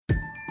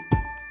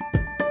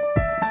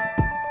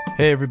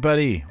Hey,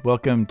 everybody.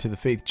 Welcome to the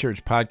Faith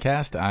Church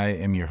podcast. I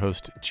am your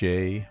host,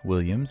 Jay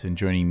Williams, and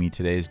joining me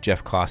today is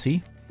Jeff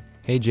Clossy.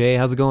 Hey, Jay.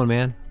 How's it going,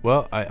 man?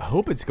 Well, I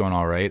hope it's going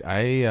all right.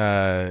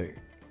 I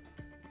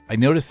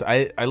noticed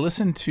I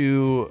listened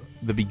to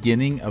the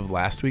beginning of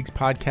last week's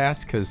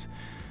podcast because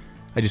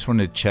I just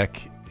wanted to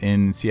check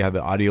in and see how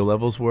the audio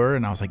levels were,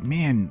 and I was like,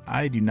 man,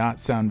 I do not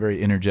sound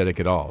very energetic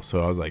at all.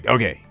 So I was like,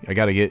 okay, I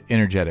got to get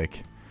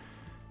energetic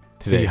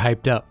today. So you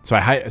hyped up. So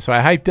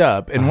I hyped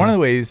up, and one of the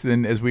ways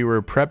then, as we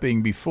were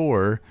prepping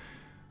before,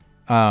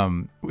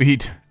 you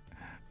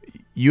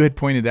had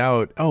pointed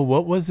out, oh,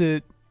 what was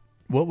it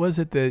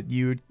that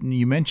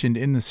you mentioned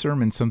in the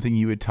sermon, something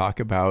you would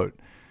talk about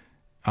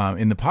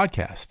in the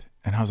podcast?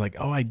 And I was like,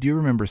 oh, I do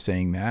remember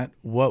saying that.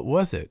 What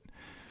was it?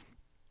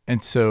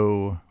 And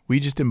so we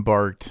just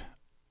embarked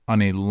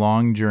on a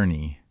long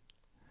journey,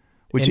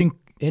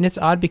 and it's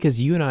odd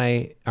because you and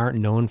I aren't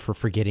known for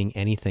forgetting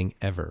anything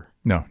ever.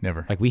 No,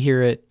 never. Like we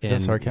hear it Is that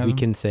and sarcasm? we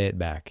can say it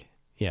back.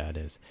 Yeah, it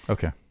is.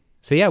 Okay.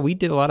 So yeah, we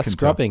did a lot of Couldn't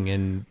scrubbing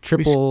and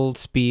triple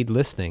speed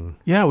listening.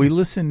 Yeah, we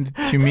listened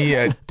to me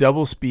at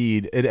double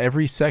speed at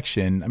every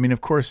section. I mean,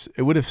 of course,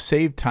 it would have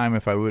saved time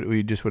if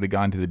we just would have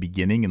gone to the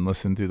beginning and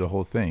listened through the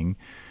whole thing.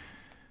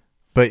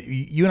 But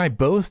you and I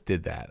both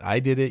did that.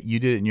 I did it. You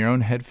did it in your own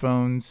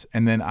headphones.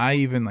 And then I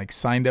even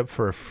signed up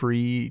for a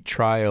free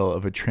trial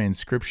of a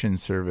transcription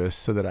service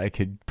so that I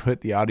could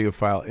put the audio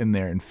file in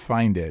there and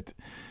find it.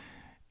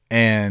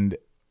 And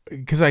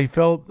because I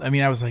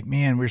was like,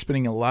 man, we're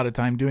spending a lot of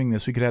time doing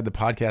this. We could have the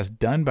podcast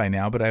done by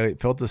now, but I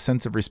felt a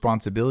sense of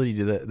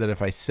responsibility that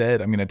if I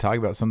said I'm going to talk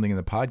about something in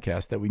the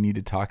podcast that we need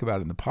to talk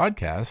about in the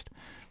podcast,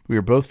 we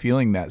were both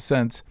feeling that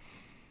sense.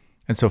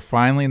 And so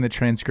finally in the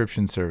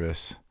transcription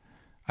service,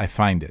 I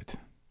find it.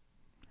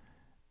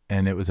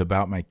 And it was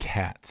about my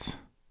cats.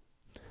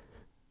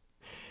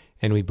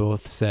 And we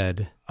both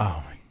said,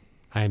 oh,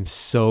 I'm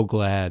so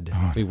glad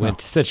we went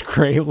to such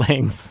great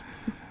lengths.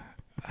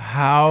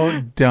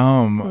 How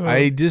dumb.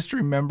 I just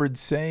remembered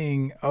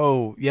saying,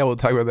 oh, yeah, we'll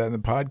talk about that in the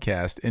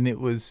podcast. And it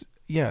was,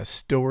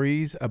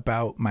 stories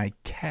about my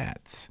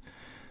cats.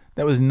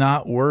 That was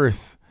not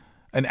worth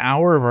an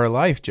hour of our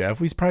life,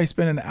 Jeff. We probably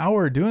spent an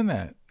hour doing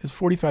that. It was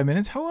 45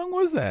 minutes. How long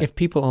was that? If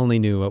people only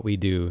knew what we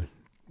do,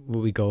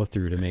 what we go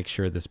through to make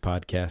sure this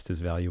podcast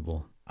is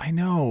valuable. I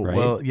know. Right?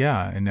 Well,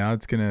 yeah. And now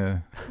it's going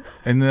to,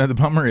 and the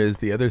bummer is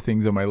the other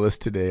things on my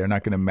list today are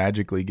not going to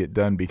magically get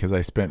done because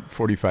I spent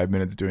 45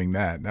 minutes doing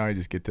that. Now I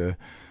just get to,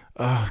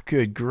 oh,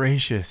 good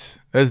gracious.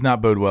 That does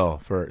not bode well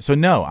so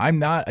no, I'm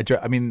not,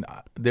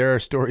 there are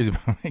stories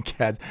about my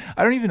cats.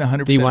 I don't even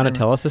 100%. Do you want to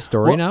tell us a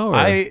story now? Or?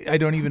 I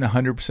don't even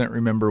 100%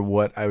 remember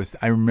what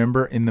I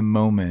remember in the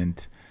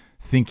moment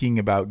thinking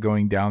about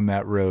going down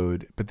that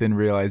road, but then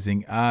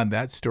realizing,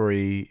 that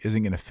story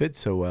isn't going to fit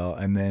so well.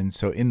 And then,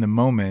 so in the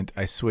moment,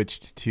 I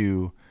switched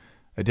to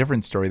a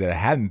different story that I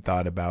hadn't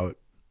thought about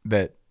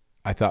that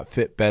I thought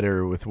fit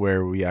better with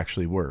where we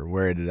actually were,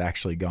 where it had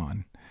actually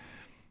gone.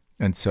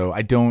 And so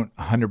I don't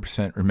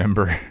 100%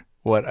 remember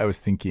what I was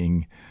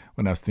thinking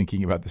when I was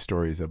thinking about the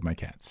stories of my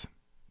cats.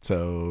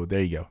 So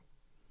there you go.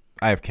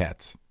 I have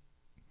cats.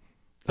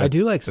 I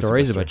do like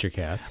stories about your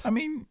cats. I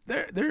mean,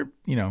 they're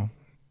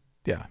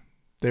yeah.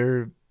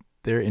 They're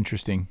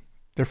interesting.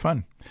 They're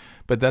fun.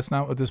 But that's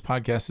not what this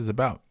podcast is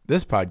about.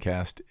 This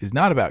podcast is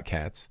not about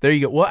cats. There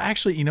you go. Well,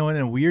 actually, in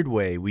a weird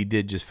way, we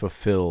did just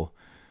fulfill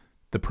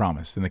the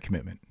promise and the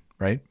commitment,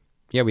 right?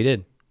 Yeah, we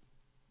did.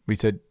 We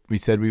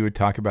said we would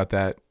talk about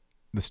that,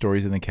 the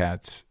stories of the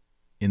cats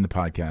in the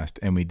podcast,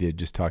 and we did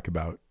just talk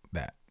about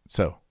that.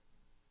 So,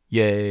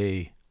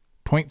 yay.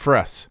 Point for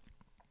us.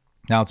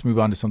 Now let's move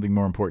on to something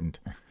more important.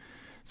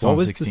 Psalm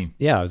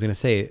 16. I was going to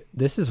say,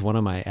 this is one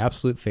of my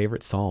absolute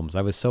favorite Psalms.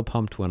 I was so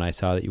pumped when I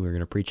saw that you were going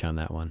to preach on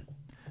that one.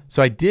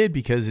 So I did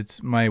because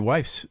it's my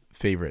wife's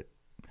favorite.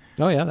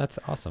 Oh, yeah, that's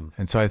awesome.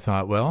 And so I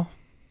thought, well,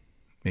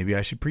 maybe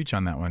I should preach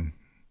on that one.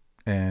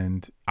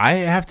 And I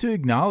have to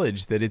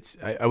acknowledge that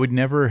I would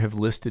never have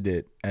listed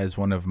it as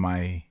one of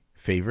my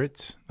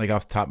favorites. Like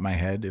off the top of my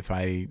head, if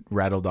I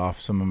rattled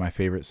off some of my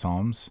favorite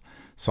Psalms,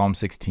 Psalm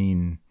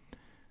 16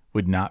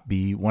 would not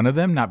be one of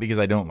them, not because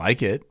I don't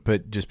like it,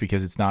 but just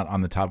because it's not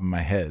on the top of my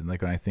head.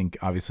 Like when I think,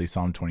 obviously,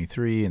 Psalm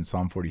 23 and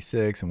Psalm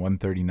 46 and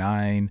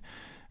 139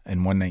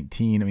 and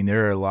 119, I mean,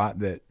 there are a lot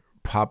that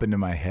pop into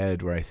my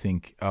head where I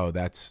think, oh,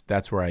 that's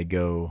where I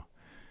go,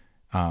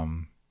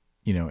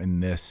 in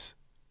this.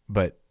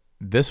 But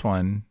this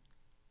one,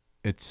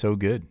 it's so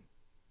good.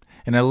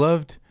 And I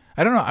don't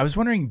know, I was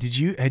wondering,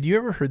 had you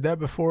ever heard that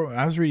before? When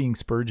I was reading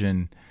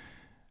Spurgeon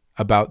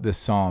about this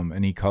psalm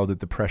and he called it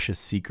the precious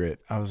secret,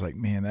 I was like,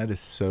 man, that is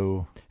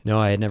so No,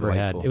 I had never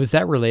delightful. had. Was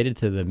that related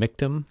to the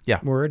Miktam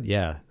word?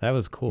 Yeah, that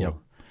was cool. Yep.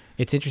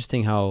 It's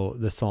interesting how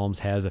the Psalms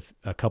has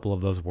a couple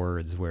of those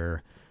words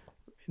where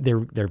they're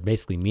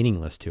basically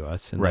meaningless to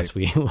us unless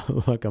we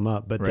look them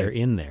up, but they're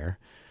in there.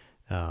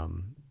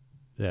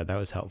 That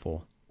was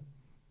helpful.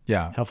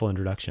 Yeah. Helpful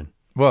introduction.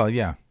 Well,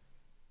 yeah.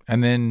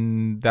 And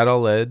then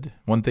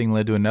one thing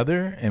led to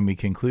another, and we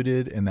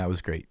concluded, and that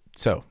was great.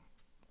 So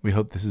we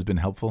hope this has been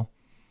helpful.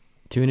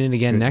 Tune in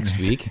again next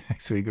week.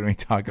 Next week when we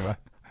talk about.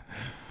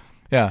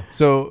 Yeah.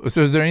 So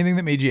is there anything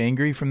that made you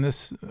angry from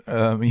this?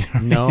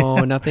 No,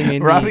 nothing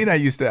made Robbie me. and I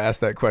used to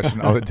ask that question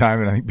all the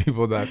time, and I think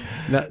people thought,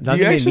 nothing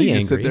you made actually me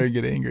just angry. sit there and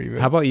get angry.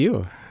 But How about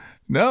you?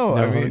 No,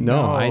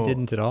 No, I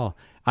didn't at all.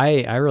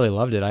 I really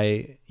loved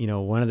it.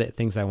 One of the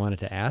things I wanted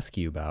to ask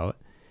you about,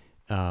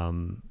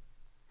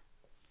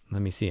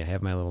 let me see, I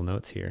have my little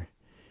notes here.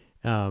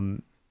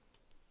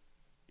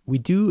 We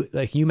do,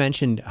 like you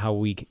mentioned, how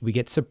we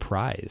get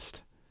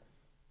surprised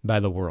by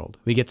the world.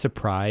 We get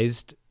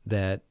surprised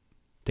that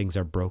things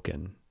are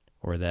broken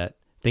or that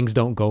things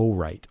don't go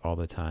right all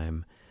the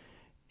time.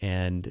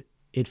 And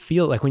it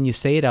feels like when you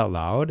say it out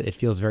loud, it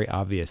feels very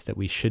obvious that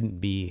we shouldn't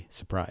be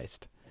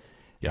surprised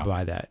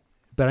by that.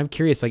 But I'm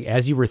curious, like,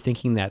 as you were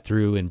thinking that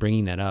through and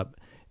bringing that up,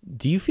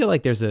 do you feel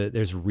like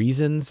there's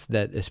reasons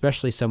that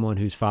especially someone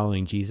who's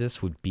following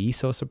Jesus would be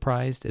so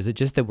surprised? Is it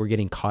just that we're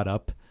getting caught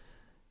up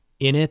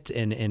in it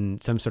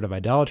and some sort of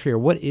idolatry, or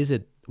what is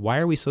it? Why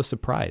are we so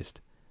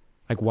surprised?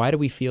 Like, why do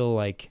we feel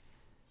like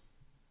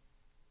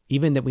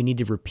even that we need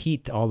to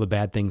repeat all the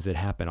bad things that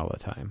happen all the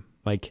time?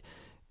 Like,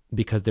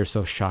 because they're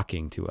so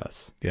shocking to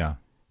us. Yeah.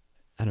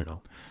 I don't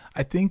know.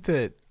 I think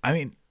that,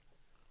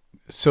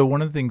 so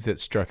one of the things that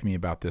struck me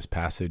about this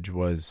passage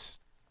was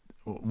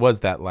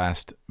that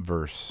last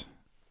verse,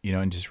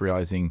 and just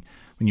realizing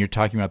when you're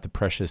talking about the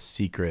precious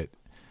secret,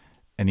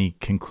 and he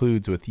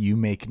concludes with, "You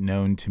make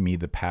known to me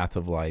the path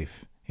of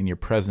life. In your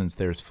presence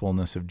there's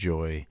fullness of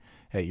joy.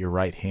 At your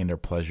right hand are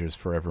pleasures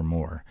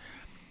forevermore."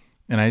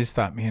 And I just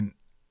thought, man,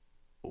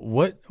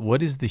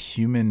 what is the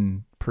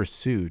human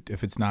pursuit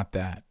if it's not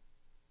that?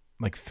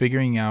 Like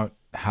figuring out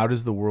how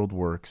does the world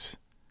work,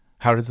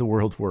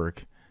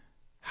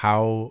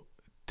 how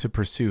to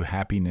pursue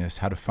happiness,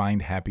 how to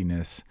find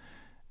happiness,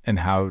 and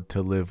how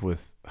to live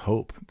with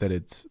hope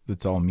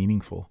that's all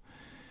meaningful.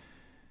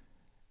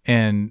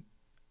 And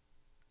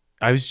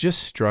I was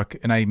just struck,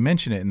 and I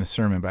mentioned it in the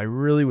sermon, but I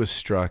really was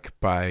struck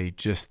by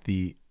just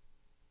the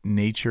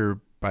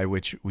nature by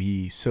which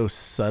we so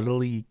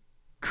subtly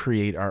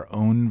create our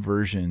own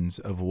versions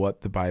of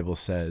what the Bible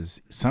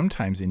says,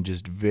 sometimes in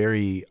just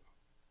very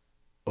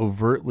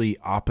overtly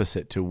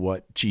opposite to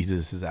what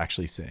Jesus is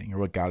actually saying or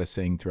what God is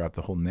saying throughout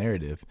the whole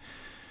narrative.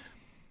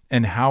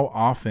 And how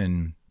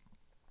often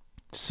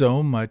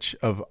so much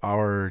of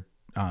our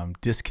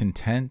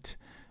discontent,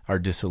 our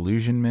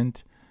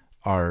disillusionment,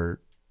 our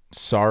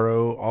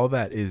sorrow, all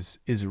that is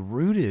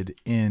rooted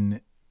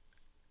in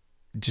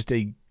just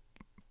a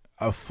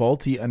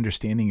faulty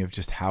understanding of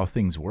just how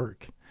things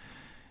work,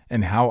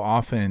 and how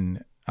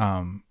often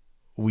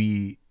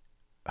we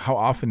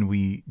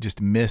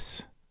just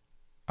miss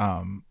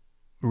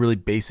really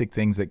basic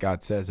things that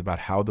God says about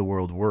how the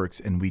world works,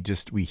 and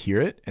we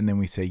hear it and then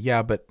we say,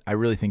 yeah, but I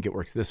really think it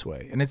works this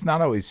way. And it's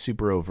not always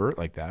super overt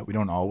like that. We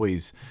don't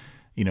always,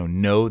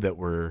 know that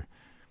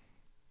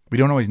we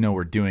don't always know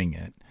we're doing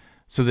it.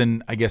 So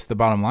then I guess the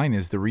bottom line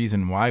is the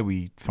reason why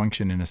we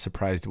function in a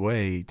surprised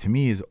way, to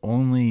me,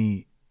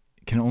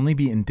 can only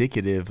be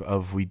indicative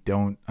of we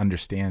don't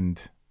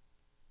understand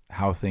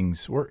how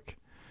things work.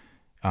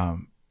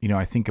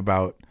 I think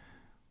about,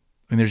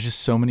 and there's just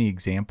so many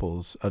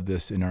examples of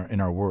this in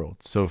our world.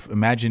 So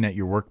imagine at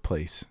your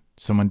workplace,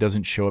 someone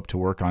doesn't show up to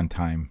work on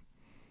time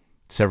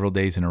several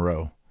days in a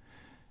row,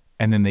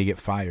 and then they get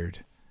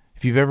fired.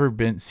 If you've ever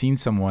seen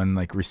someone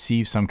like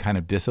receive some kind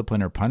of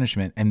discipline or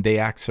punishment and they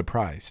act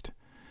surprised,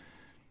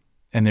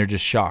 and they're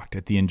just shocked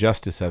at the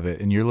injustice of it,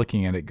 and you're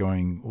looking at it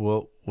going,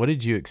 well, what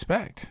did you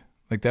expect?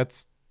 Like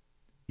that's,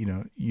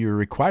 you're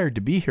required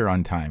to be here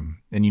on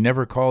time, and you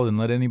never called and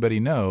let anybody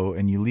know,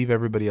 and you leave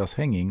everybody else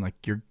hanging, like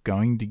you're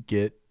going to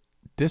get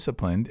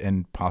disciplined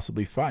and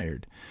possibly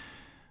fired.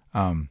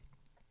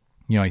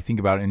 I think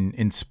about it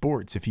in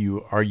sports. If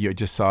you argue,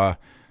 I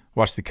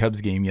watched the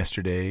Cubs game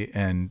yesterday,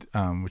 and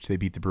which they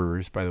beat the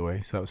Brewers, by the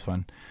way, so that was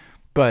fun.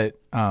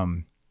 But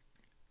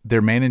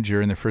their manager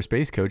and their first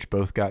base coach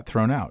both got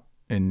thrown out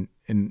in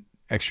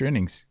extra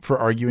innings for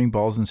arguing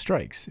balls and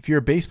strikes. If you're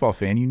a baseball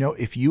fan,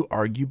 if you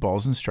argue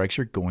balls and strikes,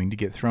 you're going to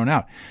get thrown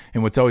out.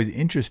 And what's always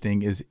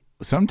interesting is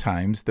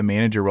sometimes the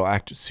manager will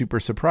act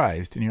super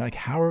surprised, and you're like,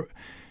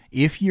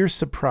 if you're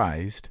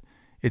surprised,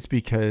 it's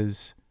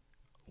because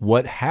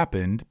what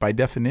happened, by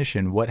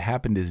definition, what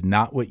happened is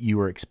not what you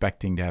were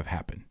expecting to have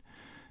happen.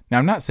 Now,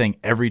 I'm not saying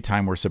every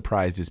time we're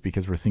surprised is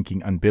because we're thinking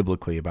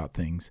unbiblically about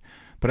things,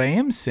 but I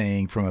am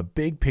saying from a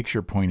big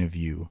picture point of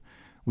view,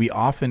 we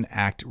often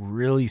act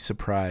really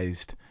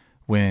surprised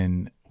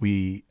when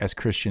we, as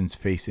Christians,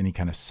 face any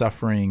kind of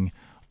suffering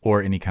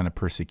or any kind of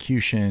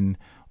persecution,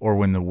 or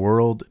when the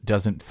world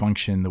doesn't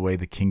function the way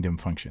the kingdom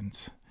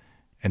functions.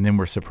 And then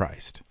we're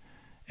surprised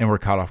and we're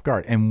caught off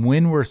guard. And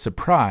when we're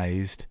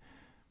surprised,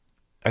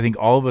 I think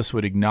all of us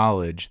would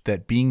acknowledge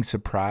that being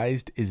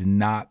surprised is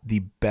not the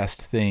best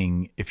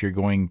thing if you're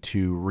going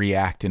to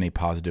react in a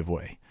positive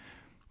way.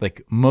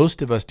 Like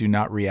most of us do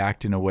not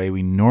react in a way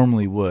we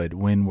normally would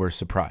when we're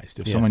surprised.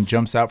 If someone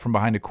jumps out from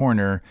behind a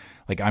corner,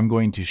 like I'm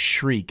going to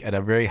shriek at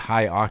a very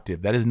high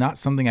octave. That is not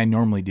something I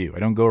normally do. I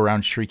don't go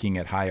around shrieking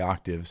at high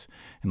octaves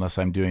unless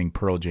I'm doing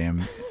Pearl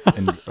Jam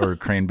or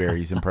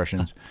Cranberries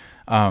impressions.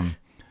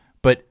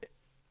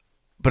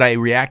 But I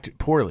react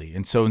poorly.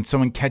 And so when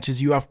someone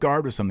catches you off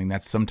guard with something,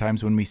 that's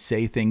sometimes when we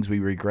say things we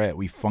regret.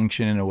 We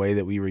function in a way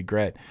that we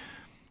regret.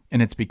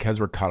 And it's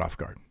because we're caught off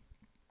guard.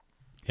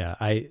 Yeah,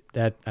 I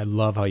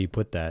love how you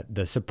put that.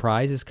 The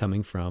surprise is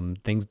coming from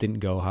things didn't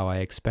go how I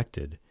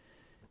expected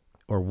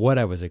or what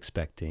I was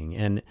expecting.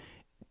 And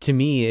to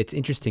me, it's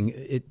interesting.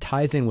 It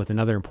ties in with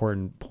another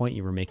important point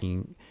you were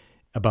making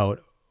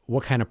about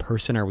what kind of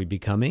person are we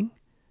becoming,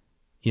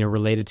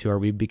 related to, are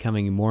we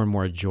becoming more and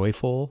more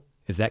joyful?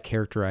 Is that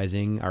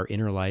characterizing our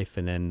inner life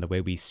and then the way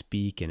we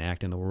speak and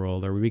act in the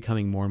world? Are we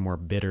becoming more and more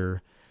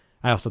bitter?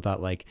 I also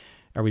thought,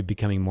 are we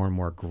becoming more and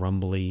more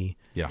grumbly,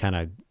 kind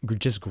of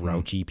just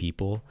grouchy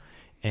people?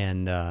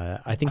 And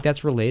I think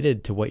that's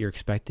related to what you're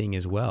expecting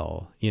as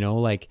well.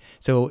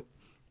 So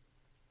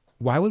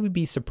why would we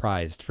be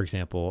surprised? For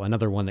example,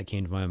 another one that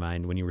came to my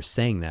mind when you were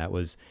saying that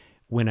was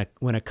when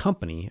a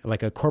company,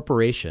 like a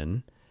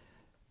corporation,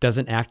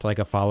 doesn't act like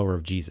a follower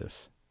of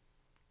Jesus.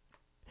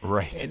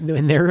 Right.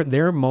 And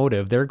their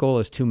motive, their goal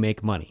is to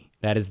make money.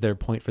 That is their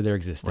point for their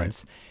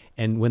existence.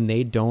 Right. And when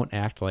they don't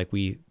act like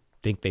we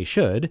think they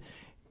should,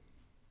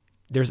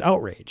 there's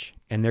outrage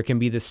and there can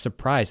be this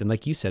surprise. And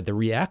like you said, the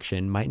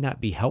reaction might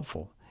not be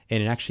helpful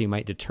and it actually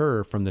might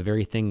deter from the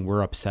very thing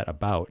we're upset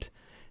about,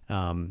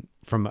 from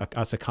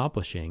us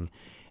accomplishing.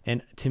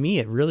 And to me,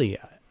 it really,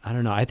 I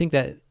don't know. I think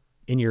that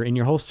in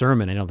your whole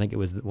sermon, I don't think it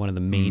was one of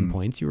the main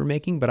points you were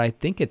making, but I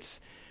think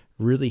it's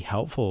really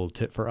helpful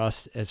for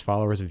us as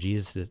followers of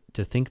Jesus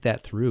to think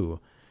that through.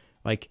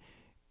 Like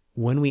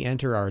when we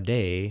enter our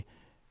day,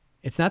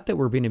 it's not that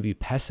we're going to be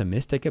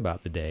pessimistic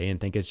about the day and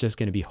think it's just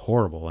going to be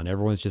horrible and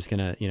everyone's just going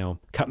to,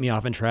 cut me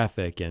off in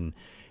traffic and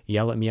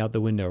yell at me out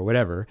the window or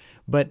whatever.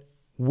 But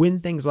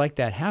when things like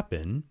that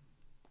happen,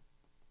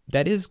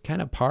 that is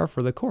kind of par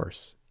for the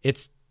course.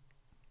 It's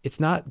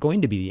not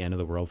going to be the end of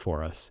the world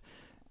for us.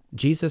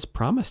 Jesus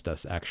promised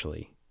us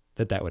actually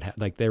that would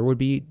happen. Like there would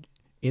be,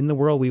 in the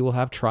world, we will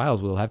have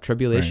trials, we will have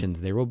tribulations,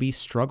 right. There will be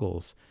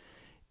struggles.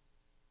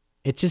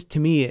 It's just, to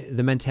me,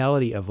 the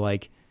mentality of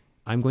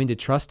I'm going to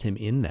trust him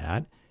in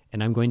that,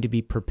 and I'm going to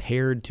be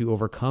prepared to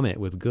overcome it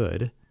with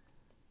good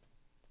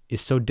is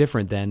so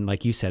different than,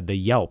 like you said, the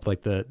yelp,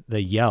 like the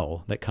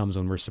yell that comes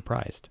when we're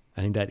surprised.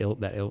 I think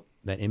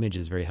that image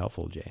is very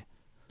helpful, Jay.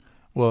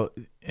 Well,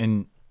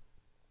 and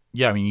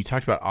yeah, I mean, you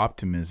talked about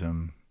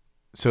optimism.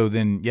 So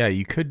then, yeah,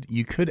 you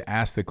could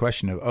ask the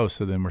question of,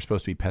 so then we're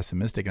supposed to be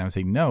pessimistic. And I would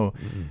say no,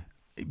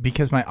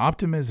 because my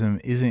optimism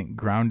isn't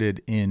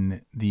grounded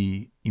in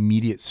the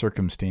immediate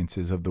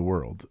circumstances of the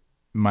world.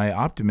 My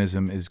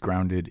optimism is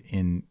grounded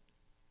in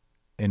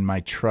my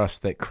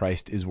trust that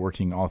Christ is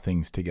working all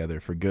things together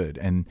for good.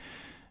 And,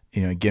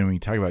 again, when you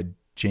talk about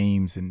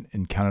James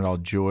and count it all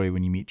joy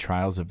when you meet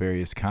trials of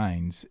various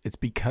kinds, it's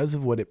because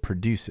of what it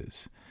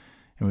produces.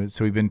 And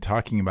so we've been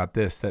talking about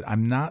this, that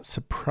I'm not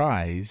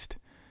surprised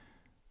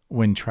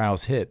when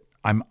trials hit.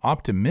 I'm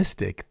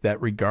optimistic that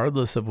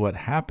regardless of what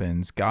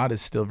happens, God is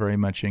still very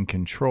much in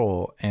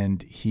control,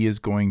 and he is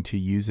going to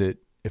use it.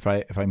 If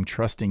I'm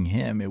trusting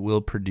him, it will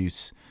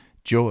produce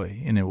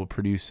joy, and it will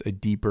produce a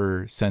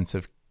deeper sense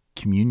of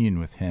communion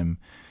with him,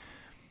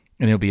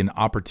 and it'll be an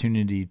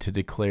opportunity to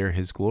declare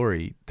his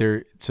glory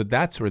there. So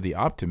that's where the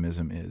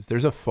optimism is.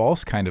 There's a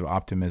false kind of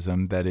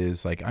optimism that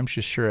is like, I'm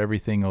just sure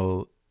everything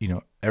will,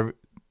 that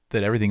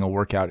everything will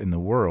work out in the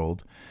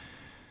world.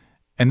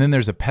 And then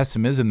there's a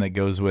pessimism that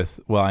goes with,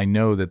 well, I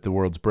know that the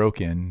world's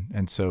broken,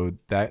 and so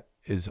that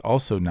is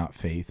also not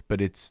faith.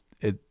 But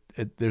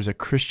there's a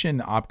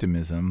Christian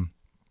optimism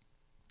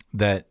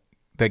that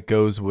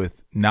goes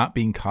with not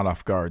being caught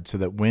off guard, so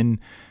that when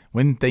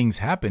things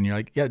happen, you're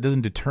like, yeah, it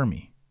doesn't deter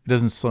me, it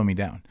doesn't slow me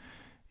down.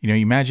 You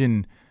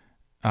imagine.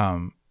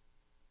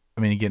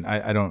 Again,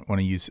 I don't want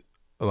to use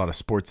a lot of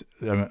sports.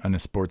 I'm in a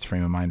sports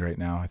frame of mind right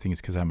now. I think it's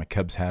because I have my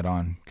Cubs hat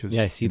on.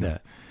 Yeah, I see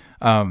that.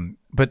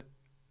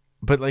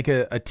 But like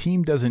a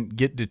team doesn't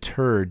get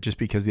deterred just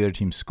because the other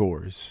team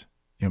scores.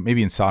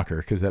 Maybe in soccer,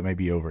 because that might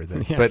be over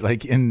then. Yeah. But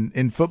like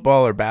in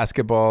football or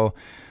basketball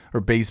or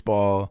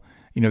baseball,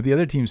 the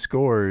other team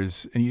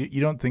scores, and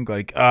you don't think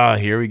like,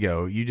 here we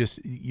go.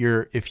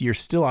 If you're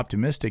still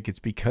optimistic, it's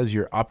because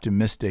you're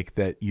optimistic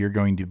that you're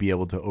going to be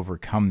able to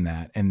overcome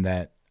that, and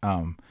that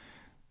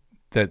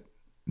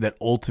that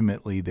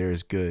ultimately there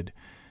is good,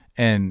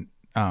 and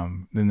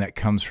then that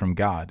comes from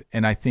God.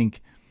 And I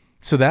think.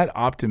 So that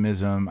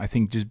optimism, I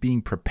think, just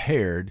being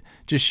prepared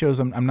just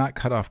shows I'm not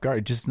cut off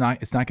guard. It's not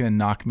going to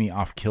knock me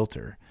off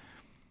kilter,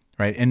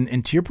 right?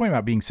 And to your point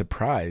about being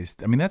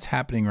surprised, I mean, that's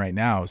happening right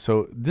now.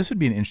 So this would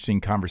be an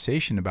interesting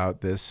conversation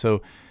about this.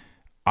 So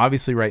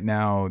obviously right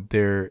now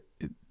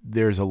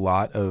there's a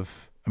lot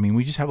of,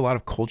 we just have a lot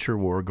of culture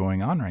war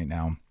going on right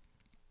now.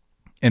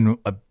 And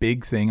a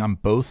big thing on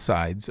both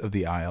sides of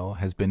the aisle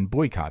has been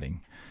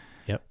boycotting.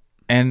 Yep.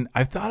 And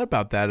I've thought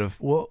about that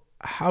well,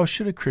 how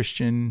should a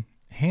Christian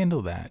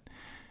handle that?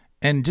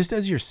 And just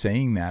as you're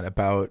saying that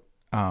about,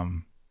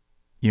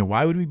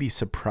 why would we be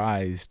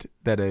surprised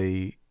that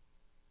a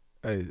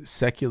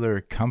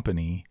secular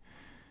company,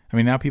 I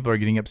mean, now people are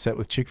getting upset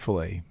with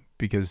Chick-fil-A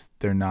because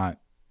they're not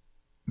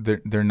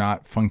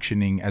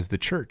functioning as the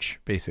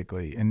church,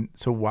 basically. And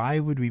so why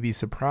would we be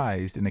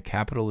surprised in a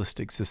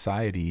capitalistic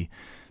society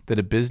that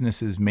a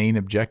business's main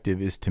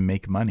objective is to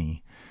make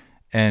money?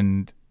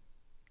 And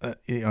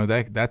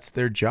that's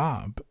their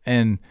job,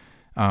 and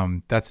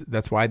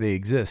that's why they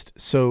exist.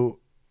 So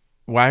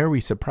why are we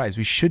surprised?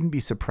 We shouldn't be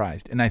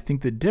surprised. And I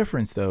think the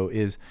difference, though,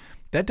 is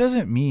that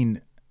doesn't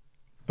mean.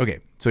 Okay,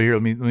 so here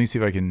let me see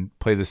if I can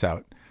play this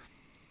out.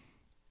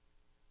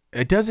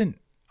 It doesn't.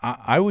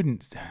 I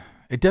wouldn't.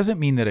 It doesn't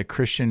mean that a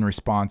Christian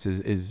response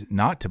is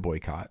not to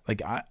boycott.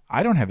 Like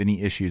I don't have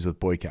any issues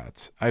with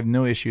boycotts. I have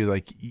no issue.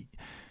 Like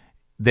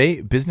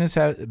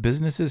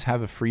businesses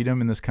have a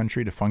freedom in this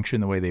country to function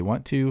the way they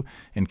want to,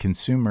 and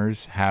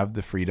consumers have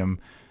the freedom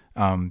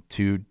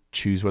to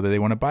choose whether they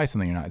want to buy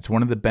something or not. It's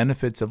one of the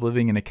benefits of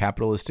living in a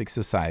capitalistic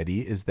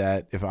society is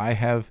that if I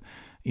have,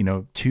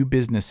 two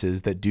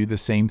businesses that do the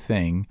same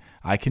thing,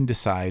 I can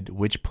decide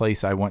which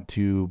place I want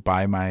to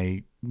buy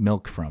my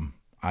milk from.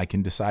 I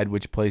can decide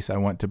which place I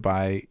want to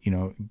buy,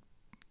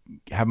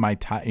 have my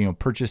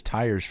purchase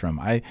tires from.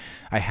 I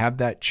have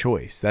that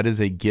choice. That is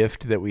a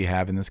gift that we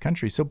have in this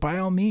country. So by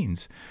all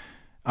means,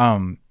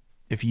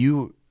 if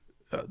you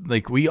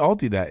we all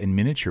do that in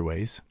miniature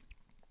ways.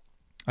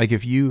 Like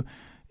if you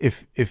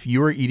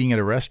were eating at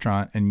a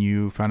restaurant and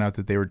you found out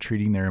that they were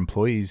treating their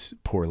employees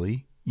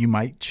poorly, you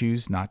might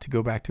choose not to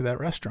go back to that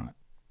restaurant.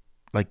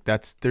 Like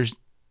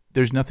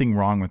there's nothing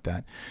wrong with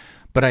that.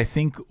 But I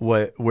think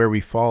where we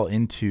fall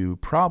into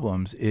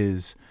problems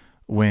is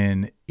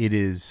when it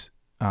is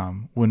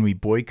when we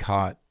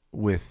boycott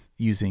with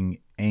using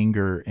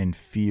anger and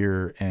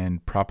fear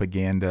and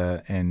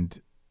propaganda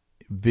and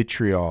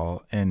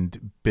vitriol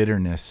and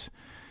bitterness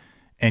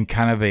and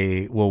kind of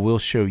we'll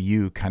show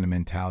you kind of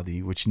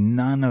mentality, which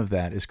none of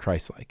that is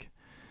Christ-like.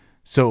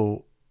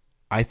 So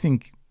I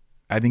think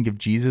if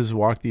Jesus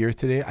walked the earth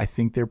today, I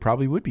think there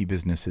probably would be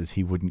businesses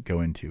he wouldn't go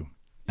into.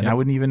 And I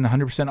wouldn't even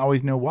 100%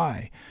 always know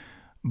why.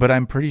 But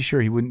I'm pretty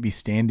sure he wouldn't be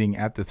standing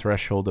at the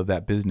threshold of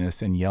that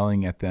business and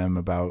yelling at them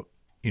about,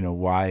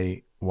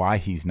 why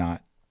he's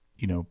not,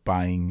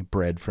 buying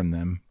bread from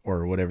them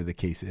or whatever the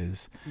case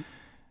is.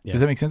 Yeah,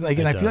 does that make sense? Like,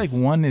 and I feel like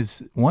one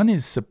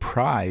is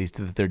surprised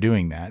that they're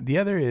doing that. The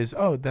other is,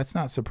 oh, that's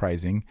not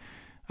surprising.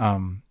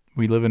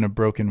 We live in a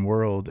broken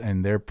world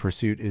and their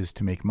pursuit is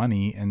to make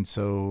money. And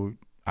so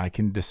I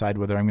can decide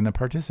whether I'm going to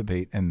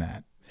participate in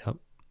that. Yep.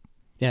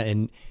 Yeah.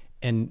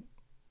 And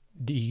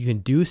you can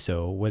do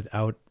so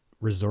without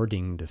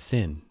resorting to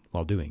sin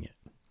while doing it.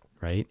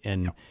 Right.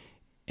 And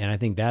I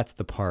think that's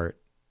the part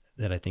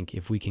that I think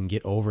if we can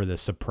get over the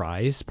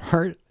surprise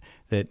part,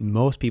 that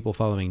most people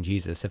following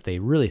Jesus, if they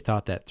really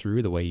thought that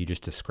through the way you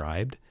just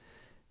described,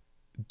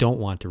 don't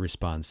want to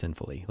respond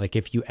sinfully. Like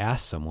if you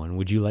ask someone,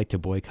 would you like to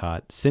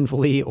boycott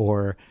sinfully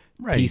or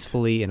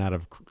peacefully and out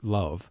of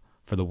love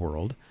for the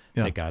world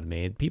that God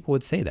made, people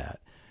would say that.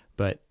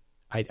 But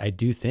I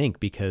do think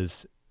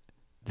because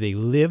they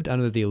lived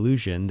under the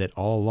illusion that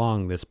all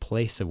along this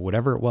place of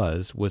whatever it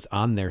was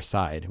on their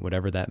side,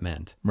 whatever that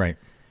meant. Right.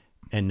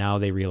 And now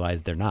they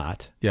realize they're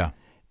not. Yeah.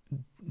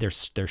 They're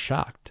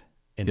shocked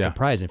and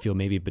surprised and feel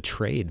maybe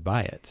betrayed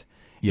by it.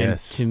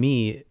 Yes. And to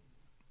me,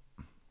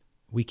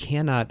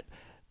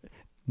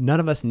 none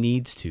of us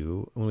needs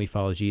to, when we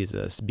follow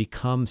Jesus,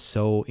 become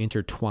so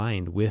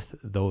intertwined with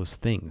those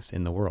things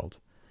in the world.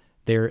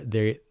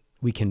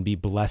 We can be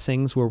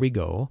blessings where we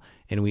go.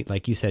 And we,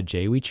 like you said,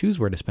 Jay, we choose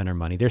where to spend our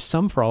money. There's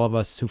some for all of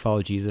us who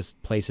follow Jesus,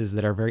 places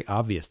that are very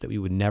obvious that we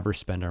would never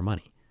spend our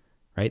money,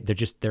 right?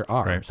 There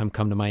are. Right. Some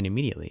come to mind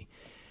immediately.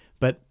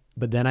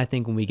 But then I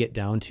think when we get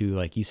down to,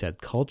 like you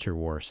said, culture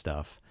war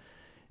stuff,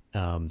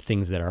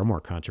 things that are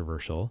more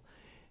controversial,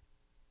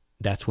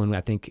 that's when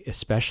I think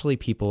especially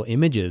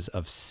images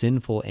of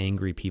sinful,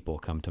 angry people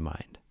come to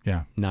mind.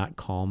 Yeah. Not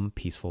calm,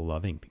 peaceful,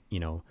 loving,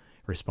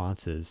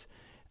 responses.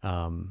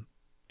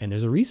 And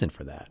there's a reason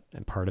for that.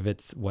 And part of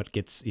it's what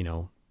gets,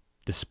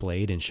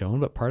 displayed and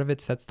shown, but part of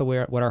it's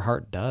what our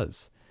heart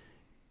does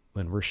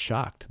when we're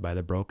shocked by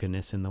the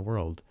brokenness in the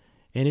world.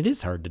 And it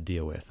is hard to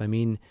deal with. I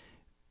mean,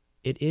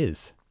 it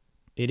is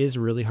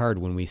really hard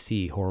when we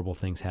see horrible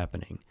things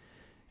happening.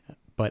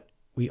 But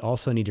we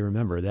also need to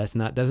remember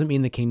doesn't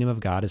mean the kingdom of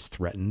God is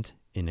threatened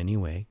in any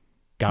way.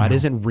 God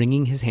isn't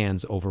wringing his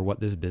hands over what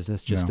this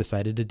business just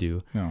decided to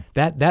do. No.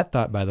 That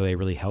thought, by the way,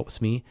 really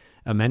helps me.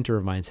 A mentor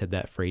of mine said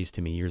that phrase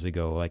to me years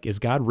ago. Like, is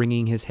God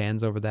wringing his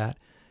hands over that?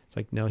 It's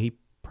like, no, he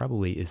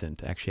probably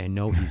isn't. Actually, I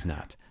know he's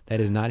not. That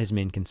is not his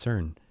main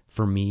concern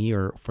for me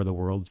or for the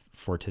world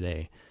for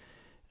today.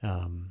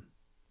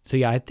 So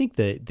yeah, I think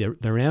the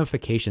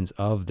ramifications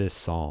of this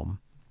psalm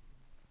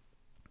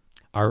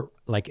are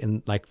like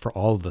for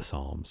all of the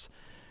psalms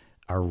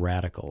are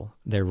radical.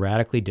 They're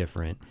radically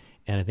different.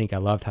 And I think I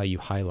loved how you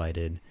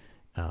highlighted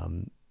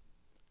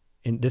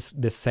and this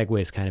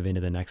segues kind of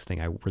into the next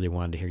thing I really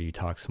wanted to hear you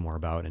talk some more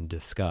about and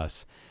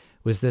discuss,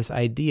 was this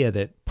idea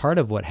that part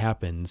of what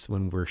happens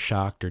when we're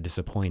shocked or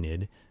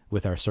disappointed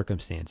with our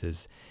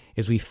circumstances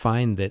is we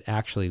find that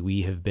actually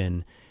we have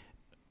been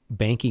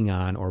banking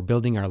on or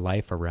building our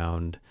life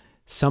around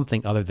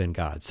something other than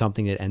God,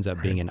 something that ends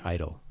up being an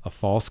idol, a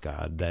false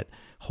God that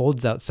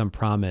holds out some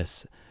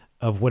promise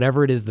of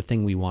whatever it is, the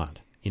thing we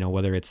want,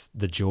 whether it's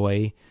the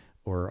joy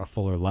or a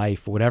fuller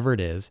life, whatever it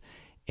is.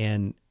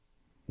 And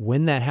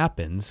when that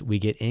happens, we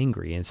get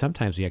angry, and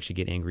sometimes we actually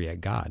get angry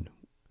at God.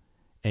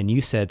 And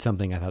you said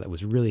something I thought that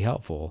was really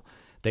helpful,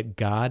 that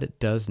God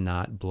does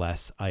not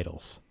bless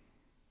idols.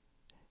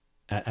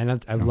 And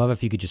I'd love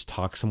if you could just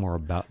talk some more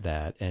about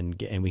that, and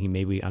we can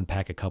maybe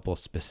unpack a couple of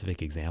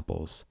specific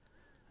examples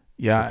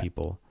for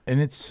people. And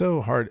it's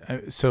so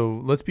hard.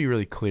 So let's be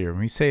really clear.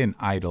 When we say an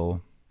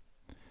idol,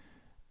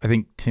 I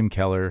think Tim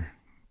Keller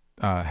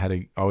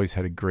always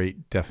had a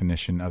great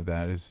definition of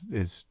that.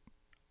 Is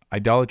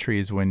idolatry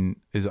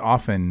is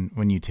often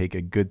when you take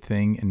a good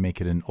thing and make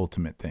it an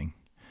ultimate thing.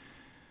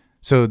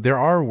 So there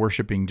are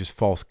worshiping just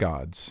false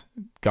gods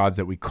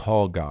that we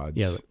call gods.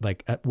 Yeah,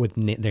 like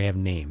they have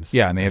names.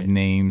 Yeah, and they have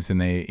names, and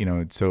they,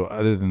 so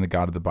other than the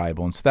God of the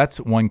Bible. And so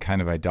that's one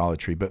kind of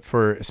idolatry. But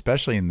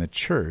especially in the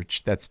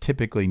church, that's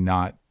typically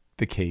not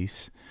the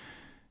case.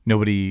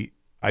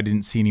 I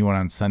didn't see anyone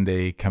on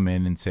Sunday come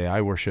in and say, I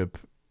worship,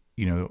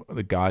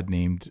 the God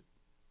named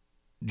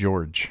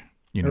George.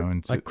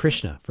 And like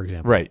Krishna, for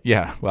example. Right.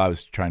 Yeah. Well, I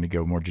was trying to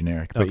go more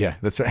generic, but yeah,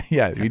 that's right.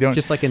 Yeah. We don't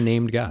just like a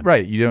named God.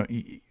 Right.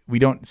 We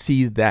don't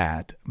see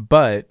that,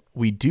 but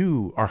we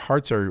do, our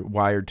hearts are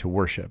wired to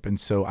worship. And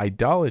so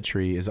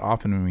idolatry is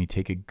often when we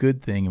take a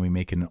good thing and we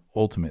make it an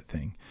ultimate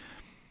thing.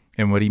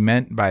 And what he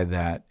meant by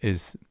that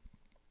is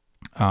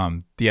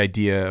the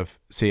idea of,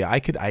 say, I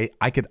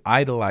could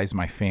idolize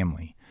my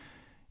family.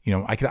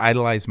 I could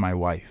idolize my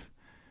wife.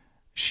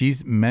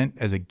 She's meant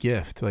as a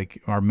gift,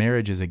 like our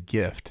marriage is a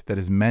gift that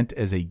is meant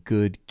as a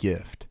good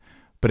gift.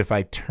 But if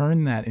I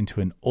turn that into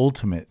an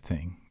ultimate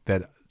thing,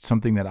 that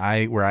something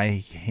where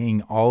I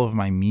hang all of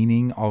my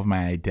meaning, all of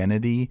my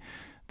identity,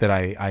 that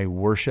I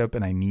worship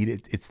and I need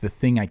it, it's the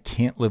thing I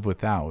can't live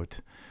without.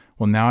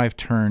 Well, now I've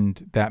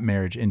turned that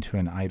marriage into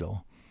an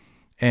idol.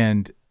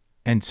 And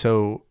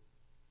so,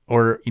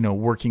 or,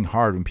 working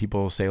hard, when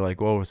people say like,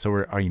 "Whoa, so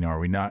are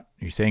we not,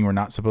 you're saying we're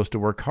not supposed to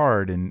work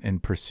hard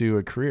and pursue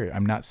a career?"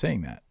 I'm not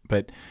saying that,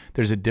 but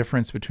there's a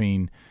difference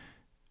between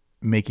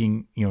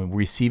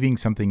receiving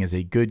something as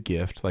a good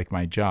gift, like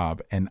my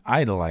job, and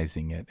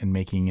idolizing it and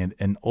making it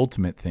an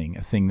ultimate thing,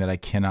 a thing that I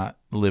cannot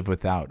live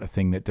without, a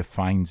thing that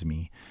defines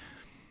me.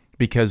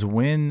 Because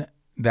when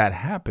that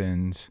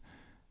happens,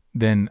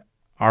 then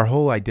our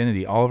whole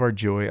identity, all of our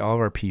joy, all of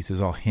our peace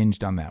is all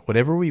hinged on that.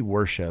 Whatever we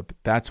worship,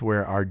 that's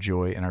where our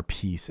joy and our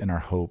peace and our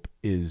hope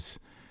is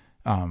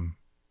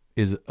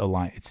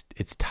aligned.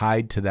 It's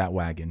tied to that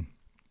wagon,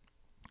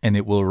 and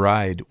it will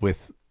ride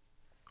with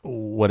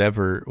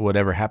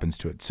whatever happens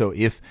to it. So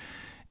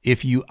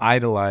if you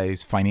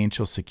idolize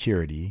financial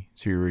security,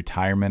 so your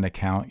retirement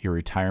account, your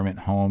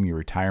retirement home, your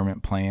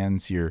retirement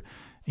plans, your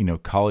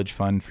college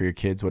fund for your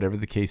kids, whatever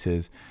the case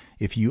is,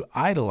 if you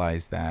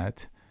idolize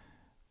that,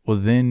 well,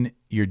 then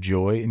your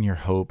joy and your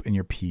hope and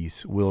your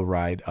peace will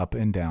ride up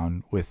and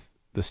down with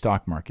the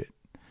stock market.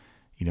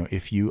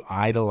 If you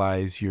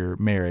idolize your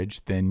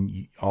marriage,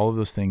 then all of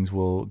those things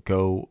will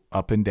go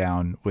up and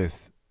down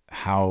with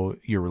how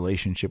your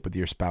relationship with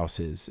your spouse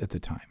is at the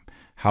time,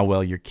 how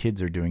well your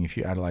kids are doing if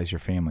you idolize your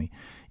family.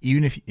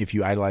 Even if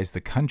you idolize the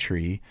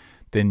country,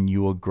 then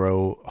you will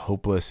grow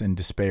hopeless and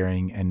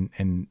despairing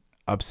and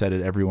upset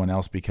at everyone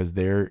else because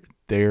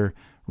they're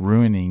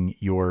ruining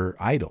your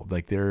idol.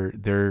 Like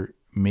they're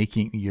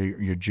making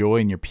your joy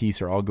and your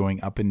peace are all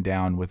going up and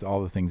down with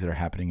all the things that are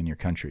happening in your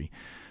country.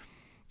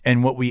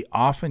 And what we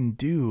often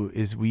do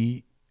is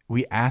we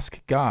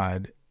ask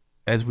God,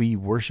 as we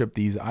worship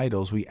these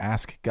idols, we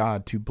ask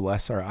God to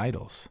bless our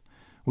idols.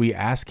 We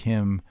ask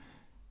him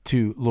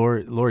to,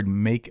 Lord,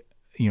 make,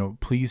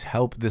 please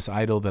help this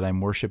idol that I'm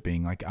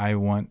worshiping. Like I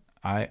want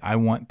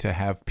to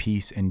have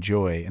peace and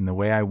joy. And the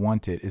way I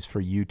want it is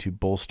for you to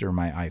bolster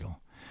my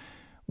idol,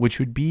 which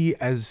would be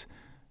as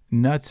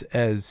nuts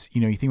as,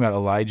 you think about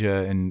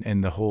Elijah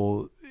and the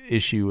whole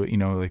issue,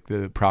 like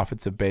the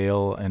prophets of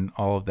Baal and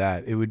all of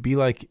that. It would be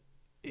like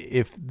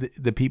if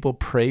the people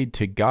prayed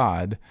to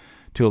God,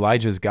 to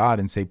Elijah's God,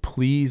 and say,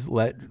 please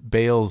let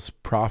Baal's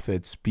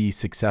prophets be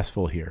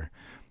successful here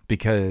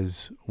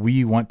because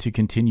we want to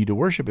continue to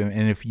worship him.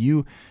 And if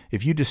you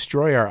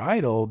destroy our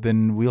idol,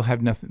 then we'll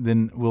have nothing,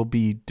 then we'll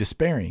be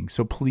despairing.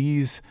 So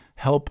please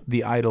help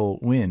the idol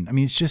win. I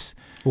mean, it's just...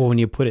 Well, when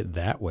you put it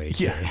that way.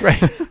 Jerry. Yeah,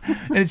 right.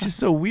 And it's just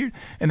so weird.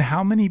 And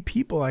how many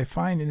people I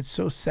find, and it's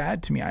so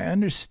sad to me. I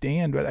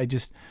understand, but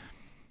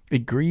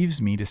it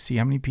grieves me to see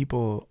how many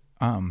people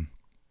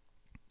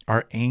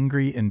are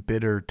angry and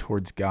bitter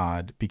towards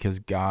God because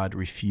God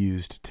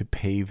refused to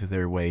pave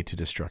their way to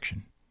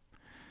destruction.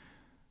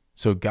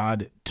 So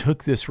God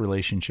took this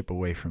relationship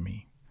away from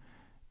me.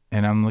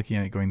 And I'm looking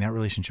at it going, that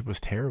relationship was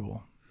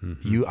terrible.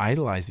 Mm-hmm. You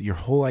idolized it. Your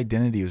whole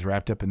identity was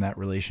wrapped up in that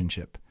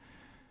relationship.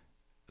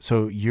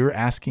 So you're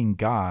asking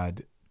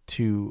God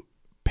to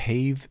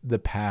pave the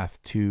path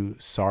to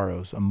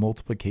sorrows, a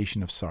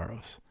multiplication of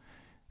sorrows,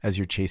 as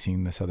you're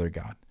chasing this other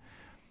God.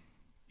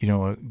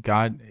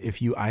 God,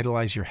 if you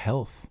idolize your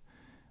health,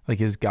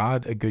 like, is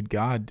God a good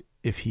God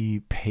if he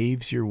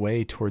paves your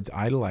way towards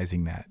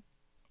idolizing that?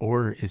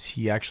 Or is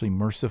he actually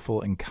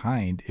merciful and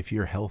kind if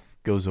your health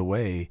goes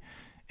away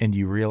and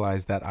you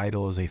realize that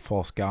idol is a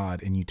false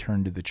God and you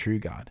turn to the true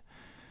God?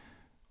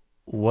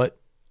 What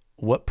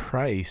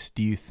price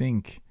do you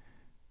think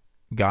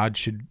God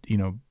should,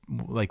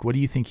 what do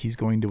you think he's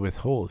going to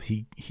withhold?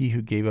 He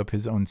who gave up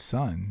his own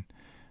son.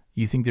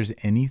 You think there's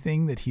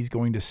anything that he's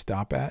going to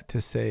stop at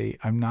to say,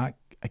 I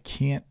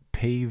can't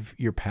pave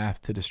your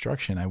path to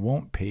destruction. I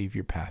won't pave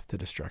your path to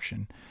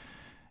destruction.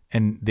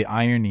 And the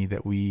irony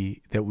that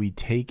we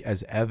take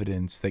as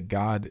evidence that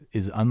God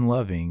is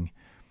unloving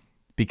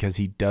because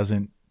he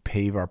doesn't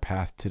pave our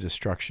path to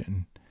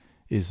destruction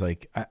is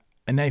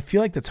and I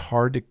feel like that's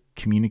hard to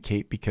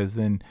communicate, because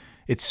then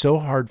it's so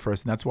hard for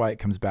us. And that's why it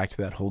comes back to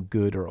that whole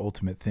good or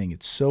ultimate thing.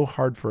 It's so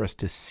hard for us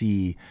to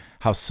see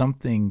how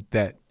something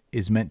that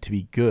is meant to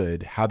be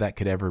good, how that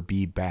could ever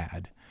be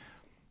bad.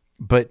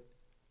 But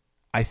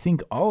I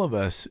think all of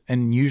us,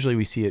 and usually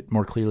we see it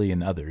more clearly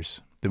in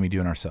others than we do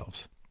in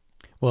ourselves.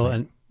 Well, right?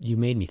 And you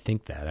made me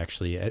think that,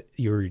 actually.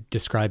 You were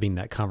describing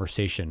that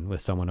conversation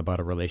with someone about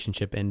a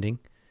relationship ending,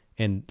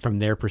 and from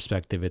their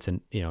perspective, it's a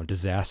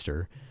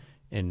disaster.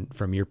 And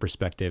from your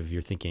perspective,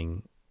 you're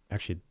thinking,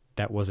 actually,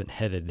 that wasn't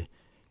headed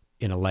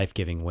in a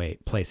life-giving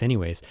place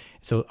anyways.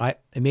 So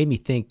it made me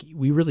think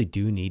we really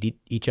do need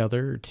each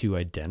other to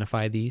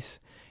identify these.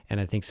 And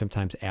I think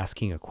sometimes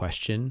asking a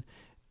question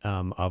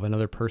of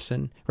another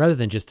person, rather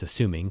than just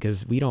assuming,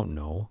 because we don't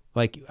know,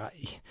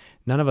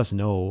 none of us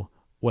know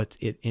what's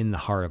in the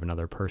heart of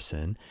another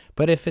person.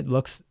 But if it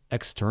looks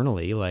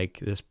externally like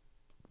this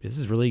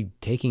is really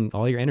taking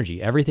all your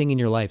energy, everything in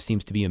your life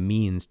seems to be a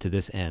means to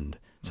this end.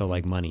 So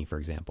like money, for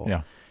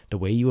example, the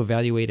way you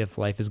evaluate if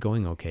life is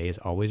going okay is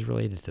always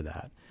related to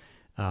that.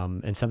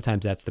 And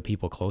sometimes that's the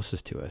people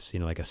closest to us,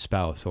 like a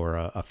spouse or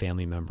a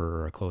family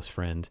member or a close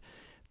friend.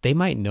 They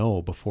might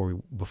know before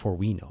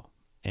we know.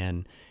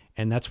 And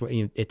that's what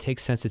it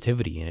takes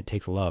sensitivity, and it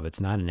takes love.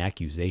 It's not an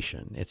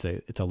accusation. It's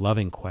a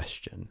loving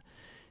question.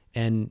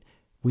 And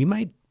we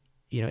might,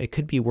 it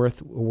could be a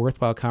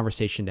worthwhile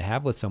conversation to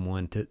have with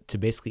someone to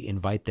basically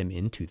invite them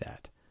into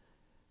that.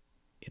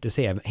 To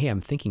say, hey,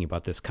 I'm thinking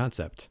about this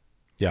concept.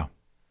 Yeah.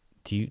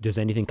 Does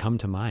anything come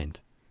to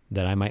mind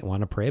that I might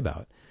want to pray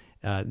about?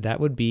 That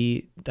would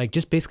be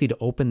just basically to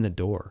open the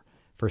door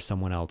for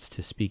someone else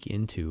to speak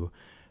into,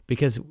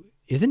 because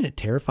isn't it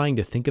terrifying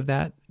to think of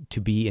that,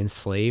 to be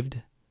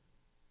enslaved?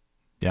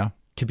 Yeah.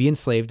 To be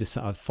enslaved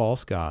to a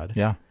false God.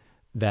 Yeah.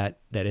 That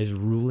is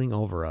ruling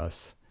over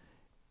us.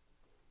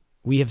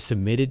 We have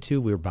submitted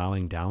to, we're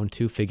bowing down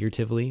to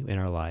figuratively in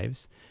our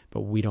lives,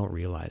 but we don't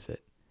realize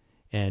it.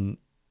 And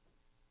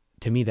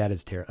to me, that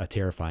is a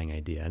terrifying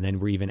idea. And then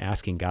we're even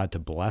asking God to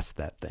bless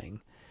that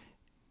thing.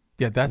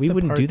 Yeah, we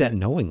wouldn't do that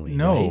knowingly.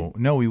 No, right?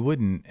 No, we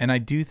wouldn't. And I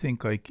do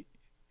think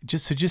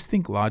just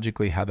think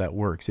logically how that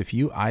works. If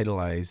you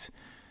idolize,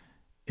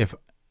 if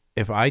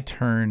I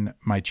turn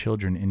my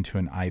children into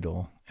an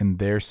idol and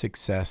their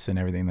success and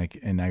everything,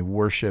 and I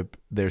worship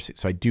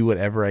so I do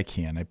whatever I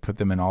can. I put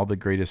them in all the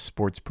greatest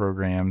sports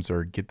programs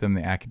or get them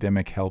the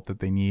academic help that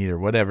they need or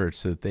whatever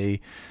so that they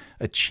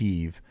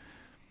achieve,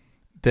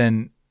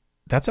 then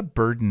that's a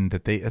burden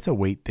that's a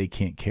weight they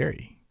can't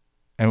carry.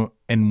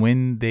 And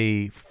when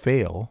they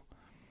fail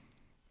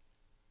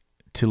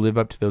to live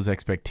up to those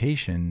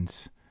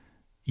expectations,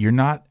 you're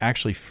not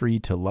actually free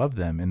to love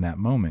them in that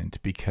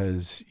moment,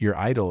 because your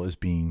idol is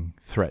being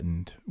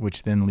threatened,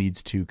 which then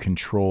leads to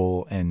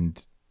control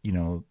and,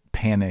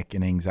 panic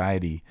and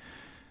anxiety.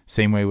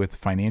 Same way with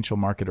financial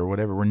market or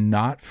whatever. We're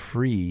not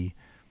free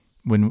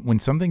when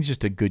something's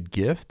just a good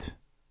gift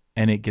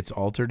and it gets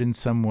altered in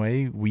some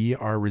way. We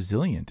are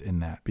resilient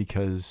in that,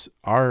 because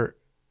our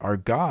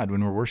God,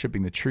 when we're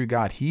worshiping the true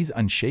God, he's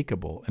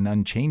unshakable and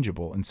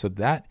unchangeable. And so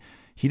that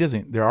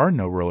there are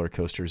no roller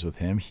coasters with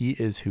him. He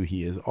is who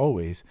he is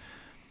always.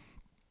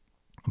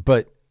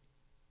 But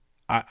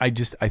I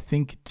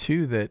think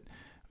too that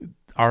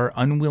our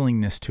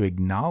unwillingness to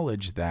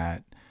acknowledge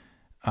that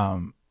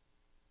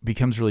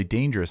becomes really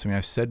dangerous. I mean,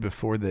 I've said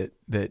before that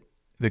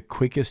the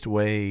quickest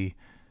way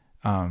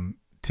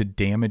to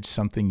damage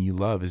something you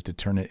love is to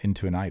turn it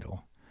into an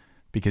idol,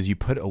 because you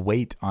put a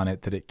weight on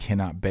it that it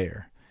cannot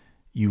bear.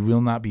 You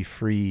will not be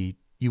free.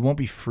 You won't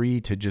be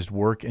free to just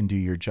work and do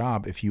your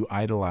job if you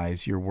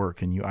idolize your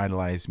work and you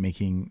idolize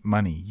making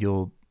money.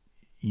 You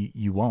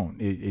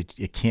won't.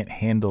 It can't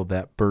handle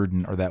that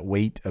burden or that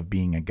weight of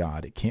being a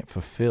God. It can't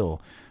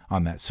fulfill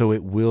on that. So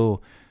it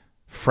will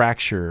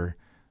fracture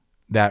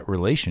that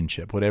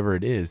relationship, whatever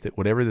it is,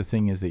 whatever the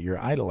thing is that you're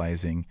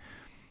idolizing.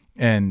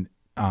 And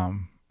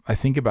I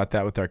think about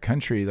that with our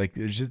country.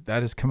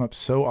 That has come up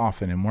so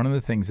often. And one of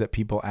the things that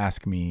people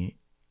ask me,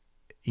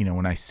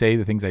 when I say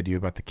the things I do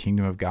about the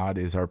kingdom of God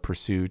is our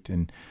pursuit,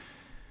 and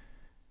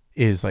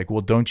is like,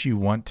 well, don't you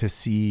want to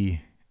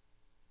see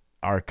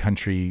our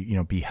country,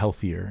 be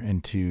healthier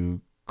and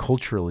to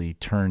culturally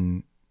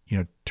turn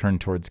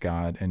towards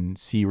God and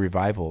see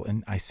revival?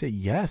 And I say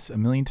yes a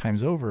million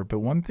times over. But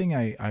one thing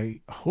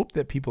I hope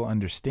that people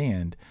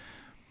understand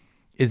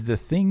is the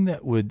thing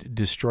that would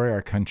destroy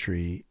our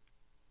country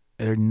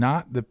are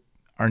not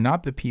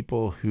the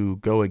people who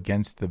go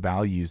against the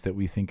values that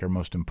we think are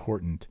most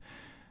important.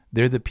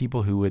 They're the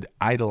people who would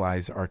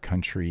idolize our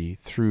country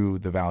through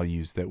the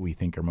values that we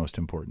think are most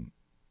important.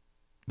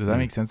 Does that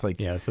make sense?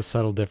 Yeah, it's a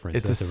subtle difference.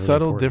 It's a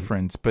subtle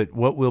difference, but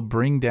what will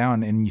bring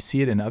down, and you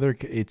see it in other,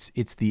 it's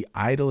the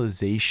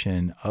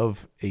idolization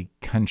of a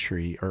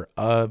country or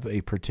of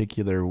a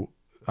particular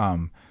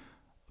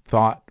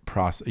thought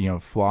process,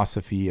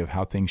 philosophy of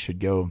how things should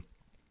go.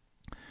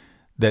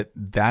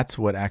 That's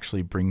what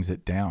actually brings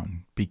it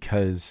down,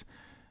 because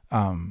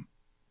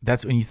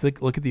that's when you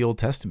look at the Old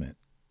Testament.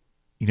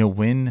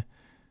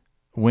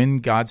 When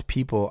God's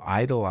people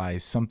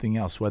idolize something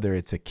else, whether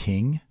it's a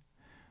king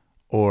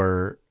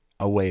or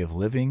a way of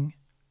living,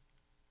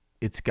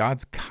 it's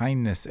God's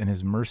kindness and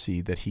his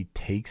mercy that he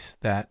takes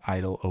that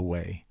idol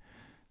away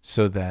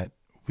so that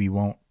we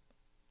won't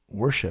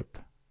worship.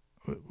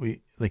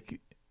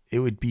 It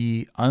would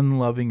be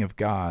unloving of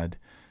God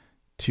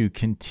to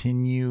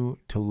continue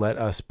to let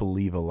us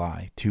believe a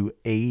lie, to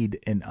aid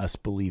in us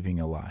believing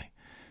a lie,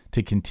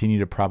 to continue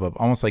to prop up,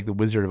 almost like the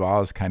Wizard of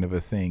Oz kind of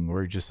a thing,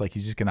 where he's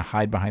just going to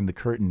hide behind the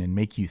curtain and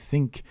make you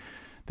think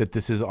that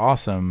this is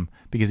awesome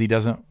because he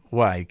doesn't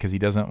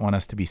want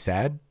us to be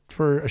sad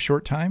for a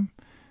short time,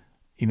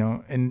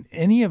 and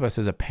any of us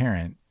as a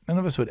parent, none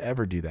of us would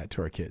ever do that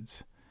to our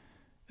kids.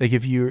 Like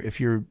if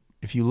you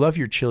love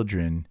your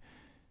children,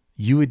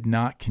 you would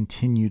not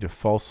continue to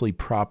falsely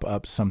prop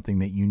up something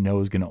that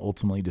is going to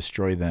ultimately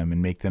destroy them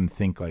and make them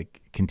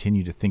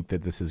continue to think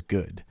that this is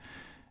good,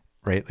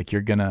 right? Like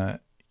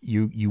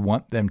you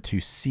want them to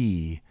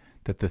see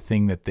that the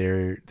thing that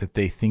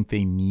they think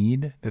they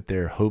need, that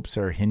their hopes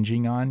are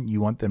hinging on, you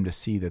want them to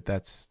see that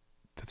that's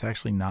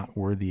actually not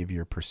worthy of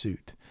your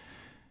pursuit.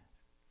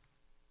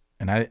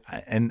 And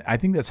I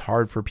think that's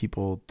hard for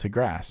people to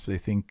grasp. They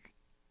think,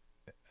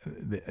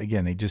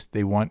 again,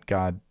 they want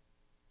God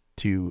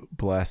to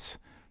bless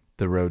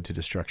the road to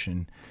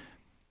destruction.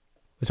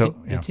 It's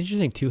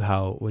interesting too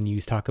how when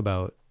you talk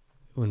about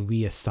when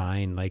we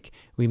assign, like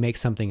we make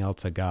something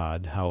else a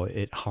God, how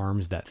it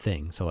harms that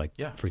thing. So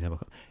for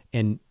example,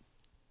 and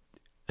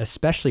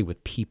especially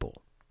with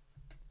people.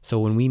 So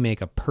when we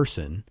make a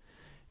person,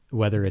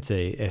 whether it's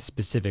a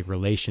specific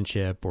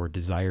relationship or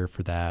desire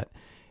for that,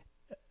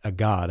 a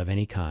God of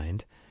any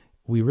kind,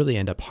 we really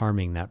end up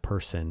harming that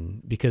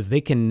person because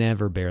they can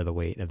never bear the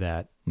weight of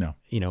that. No.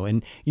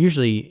 And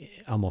usually,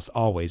 almost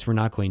always, we're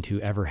not going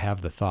to ever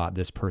have the thought,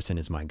 this person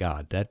is my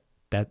God. That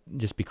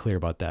just be clear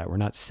about that. We're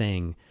not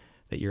saying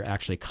that you're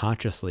actually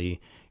consciously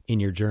in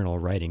your journal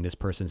writing, this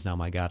person's now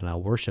my God and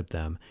I'll worship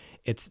them.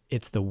 It's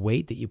the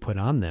weight that you put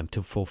on them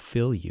to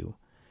fulfill you.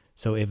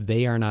 So if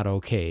they are not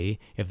okay,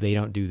 if they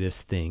don't do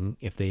this thing,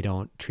 if they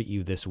don't treat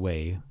you this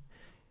way,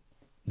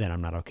 then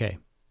I'm not okay.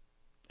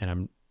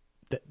 And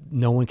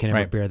no one can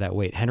ever bear that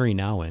weight. Henry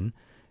Nouwen,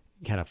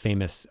 kind of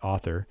famous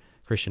author,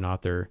 Christian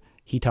author,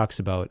 he talks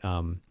about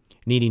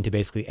needing to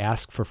basically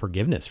ask for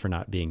forgiveness for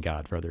not being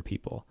God for other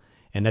people.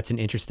 And that's an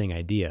interesting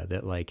idea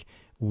that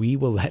we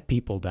will let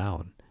people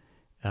down.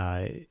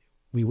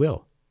 We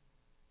will.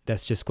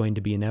 That's just going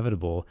to be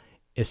inevitable,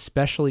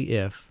 especially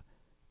if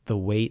the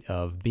weight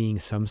of being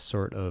some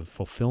sort of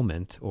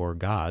fulfillment or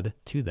God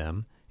to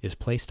them is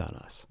placed on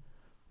us.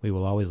 We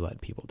will always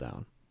let people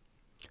down.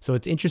 So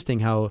it's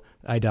interesting how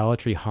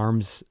idolatry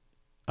harms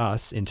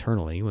us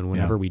internally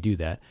whenever we do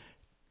that,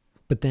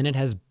 but then it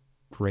has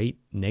great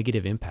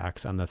negative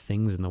impacts on the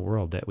things in the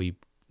world that we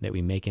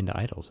make into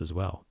idols as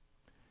well.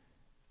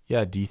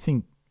 Yeah. Do you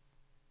think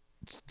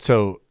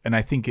so? And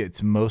I think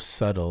it's most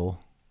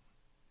subtle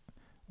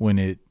when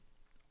it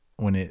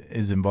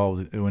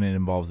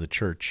involves the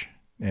church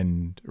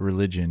and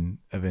religion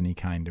of any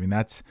kind. I mean,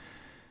 that's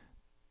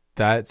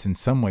in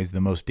some ways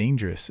the most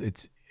dangerous.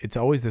 It's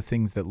always the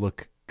things that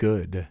look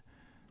good.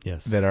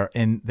 Yes. That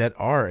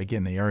are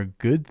again, they are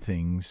good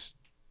things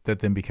that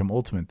then become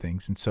ultimate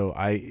things. And so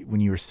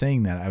when you were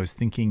saying that, I was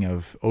thinking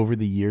of over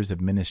the years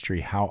of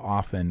ministry, how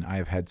often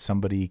I've had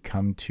somebody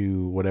come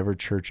to whatever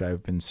church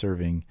I've been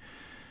serving,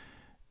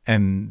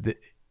 and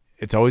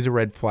it's always a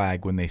red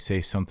flag when they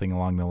say something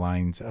along the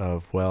lines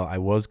of, well, I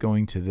was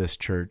going to this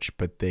church,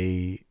 but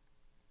they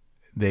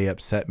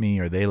upset me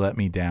or they let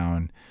me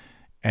down.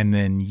 And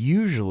then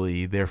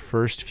usually their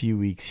first few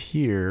weeks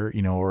here,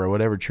 or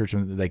whatever church,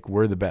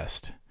 we're the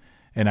best.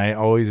 And I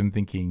always am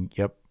thinking,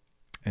 yep,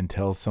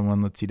 until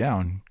someone lets you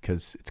down,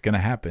 because it's going to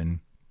happen.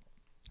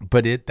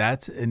 But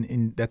that's an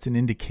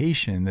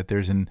indication that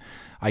there's an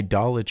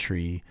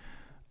idolatry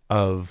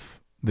of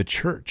the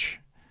church,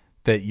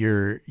 that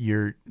you're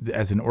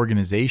as an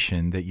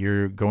organization, that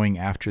you're going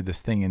after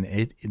this thing,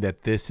 and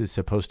that this is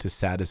supposed to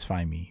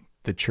satisfy me.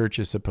 the church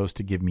is supposed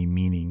to give me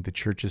meaning. The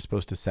church is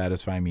supposed to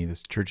satisfy me.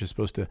 This church is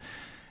supposed to,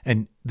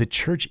 and the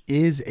church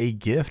is a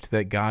gift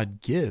that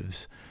God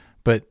gives,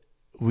 but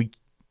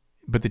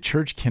the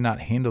church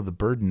cannot handle the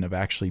burden of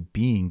actually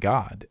being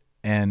God.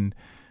 And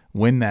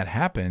when that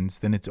happens,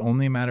 then it's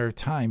only a matter of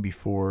time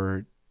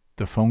before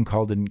the phone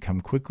call didn't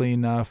come quickly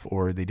enough,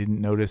 or they didn't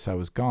notice I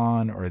was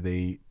gone, or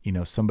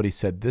somebody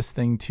said this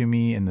thing to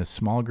me in this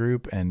small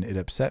group and it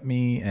upset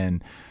me,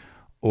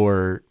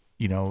 or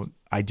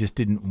I just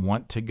didn't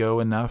want to go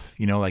enough.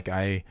 Like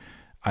I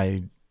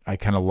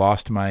kind of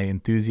lost my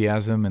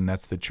enthusiasm, and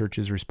that's the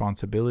church's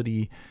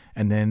responsibility.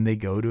 And then they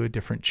go to a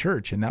different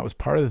church. And that was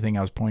part of the thing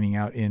I was pointing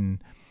out in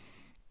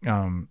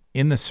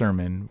the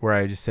sermon, where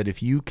I just said,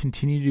 if you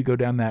continue to go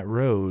down that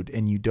road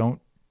and you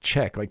don't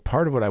check, like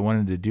part of what I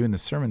wanted to do in the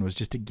sermon was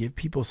just to give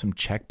people some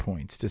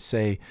checkpoints to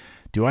say,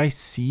 do I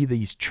see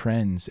these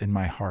trends in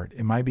my heart?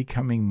 Am I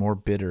becoming more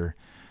bitter?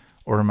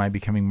 Or am I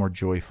becoming more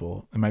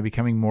joyful? Am I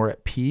becoming more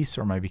at peace,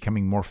 or am I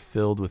becoming more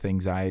filled with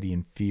anxiety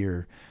and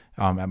fear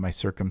at my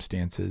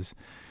circumstances?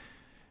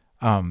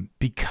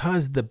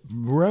 Because the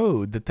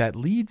road that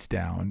leads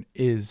down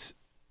it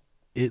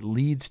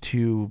leads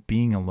to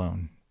being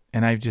alone.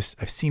 And I've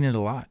seen it a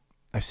lot.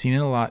 I've seen it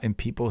a lot in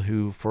people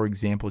who, for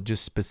example,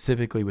 just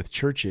specifically with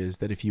churches,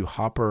 that if you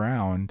hop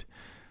around,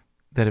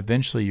 that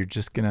eventually you're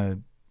just going to,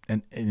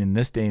 and in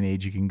this day and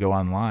age, you can go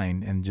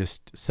online and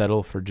just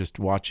settle for just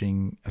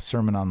watching a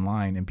sermon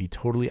online and be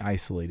totally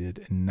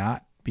isolated and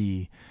not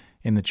be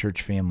in the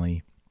church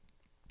family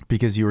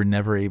because you were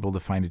never able to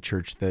find a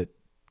church that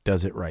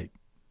does it right.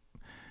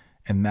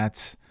 And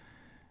that's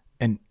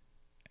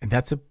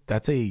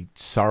a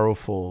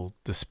sorrowful,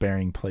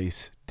 despairing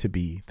place to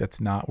be. That's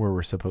not where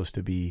we're supposed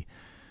to be.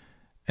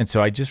 And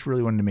so I just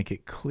really wanted to make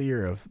it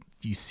clear of,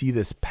 you see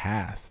this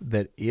path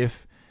that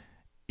if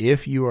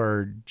you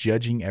are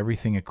judging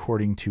everything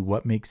according to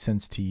what makes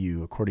sense to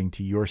you, according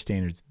to your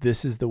standards,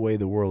 this is the way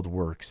the world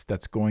works.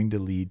 That's going to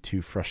lead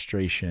to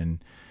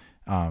frustration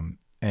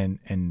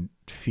and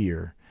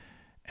fear.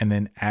 And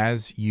then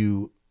as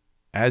you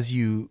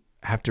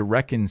have to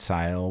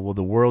reconcile, well,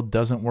 the world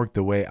doesn't work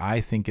the way I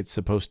think it's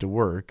supposed to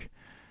work,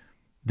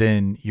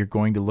 then you're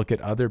going to look at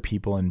other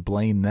people and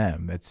blame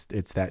them. It's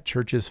that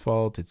church's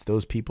fault. It's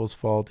those people's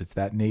fault. It's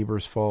that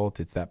neighbor's fault.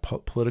 It's that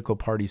political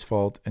party's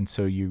fault. And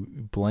so you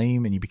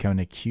blame and you become an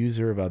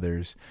accuser of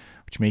others,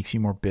 which makes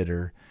you more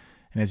bitter.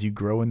 And as you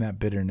grow in that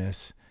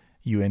bitterness,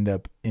 you end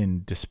up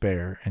in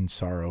despair and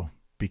sorrow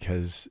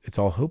because it's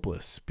all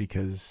hopeless,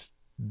 because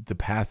the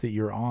path that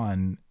you're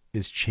on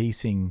is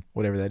chasing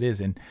whatever that is.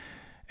 And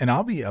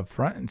I'll be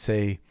upfront and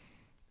say,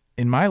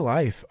 in my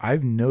life,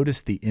 I've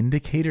noticed the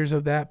indicators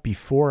of that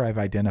before I've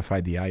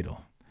identified the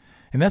idol.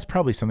 And that's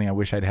probably something I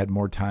wish I'd had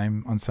more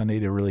time on Sunday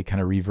to really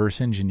kind of reverse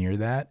engineer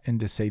that and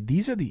to say,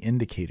 these are the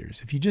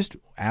indicators. If you just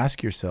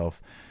ask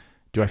yourself,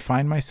 do I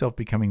find myself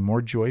becoming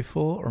more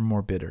joyful or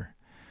more bitter?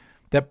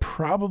 That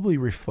probably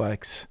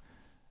reflects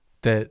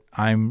that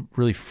I'm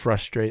really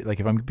frustrated. Like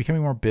if I'm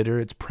becoming more bitter,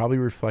 it's probably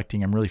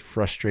reflecting I'm really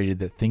frustrated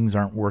that things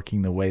aren't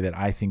working the way that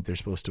I think they're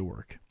supposed to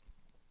work.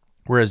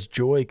 Whereas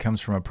joy comes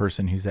from a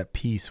person who's at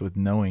peace with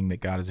knowing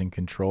that God is in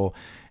control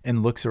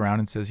and looks around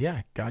and says,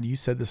 yeah, God, you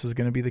said this was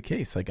going to be the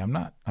case. Like, I'm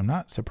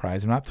not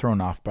surprised. I'm not thrown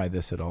off by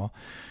this at all.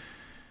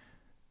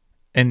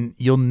 And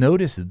you'll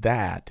notice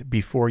that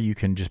before you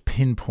can just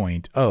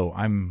pinpoint,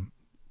 I'm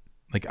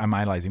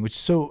idolizing,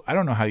 so I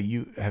don't know how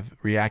you have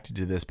reacted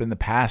to this, but in the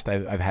past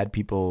I've had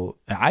people,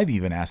 and I've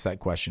even asked that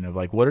question of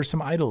like, what are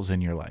some idols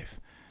in your life?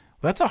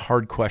 Well, that's a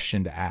hard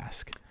question to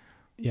ask.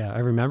 Yeah. I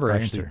remember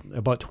actually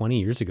about 20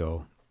 years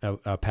ago,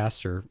 a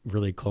pastor,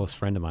 really close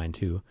friend of mine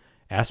too,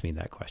 asked me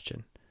that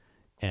question.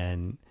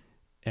 And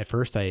at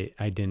first I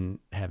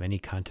didn't have any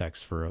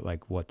context for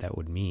like what that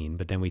would mean.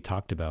 But then we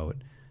talked about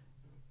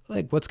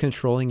like what's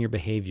controlling your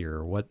behavior,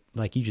 or what,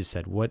 like you just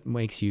said, what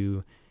makes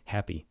you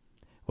happy,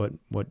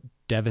 what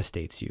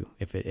devastates you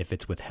if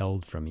it's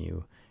withheld from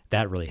you.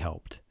 That really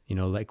helped.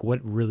 Like what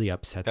really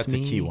upsets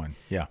me. That's a key one.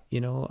 Yeah.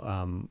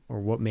 Or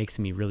what makes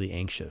me really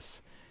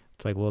anxious.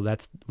 It's like, well,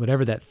 that's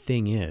whatever that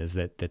thing is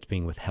that's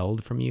being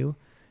withheld from you.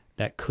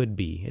 That could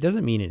be. It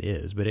doesn't mean it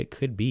is, but it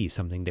could be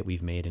something that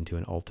we've made into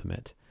an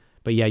ultimate.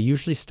 But yeah,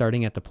 usually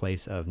starting at the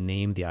place of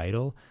name the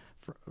idol,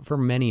 for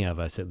many of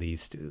us at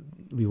least,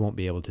 we won't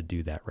be able to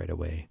do that right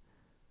away.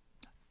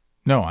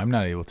 No, I'm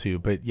not able to.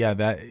 But yeah,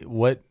 that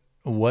what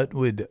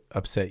would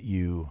upset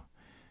you?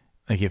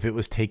 Like if it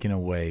was taken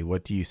away,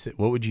 what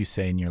would you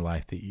say in your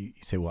life that you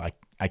say, well,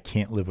 I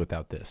can't live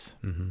without this.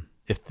 Mm-hmm.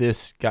 If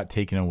this got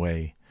taken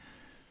away,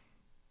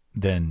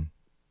 then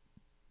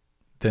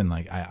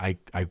like I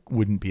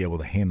wouldn't be able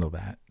to handle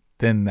that.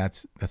 Then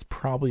that's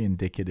probably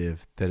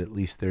indicative that at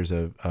least there's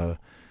at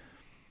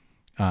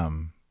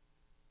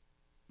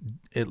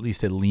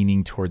least a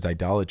leaning towards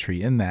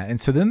idolatry in that. And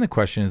so then the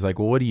question is like,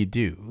 well, what do you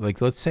do? Like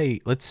let's say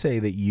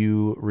that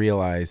you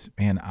realize,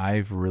 man,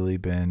 I've really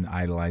been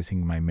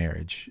idolizing my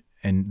marriage.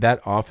 And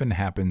that often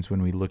happens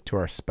when we look to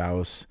our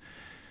spouse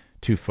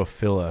to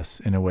fulfill us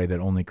in a way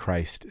that only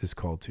Christ is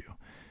called to.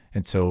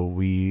 And so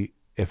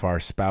if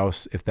our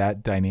spouse, if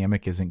that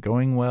dynamic isn't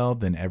going well,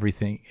 then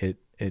everything,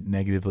 it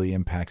negatively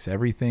impacts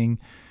everything,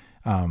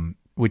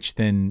 which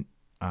then,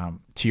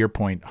 to your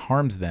point,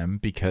 harms them,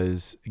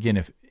 because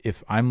again,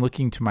 if I'm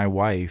looking to my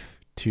wife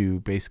to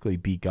basically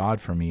be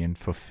God for me and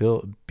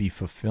be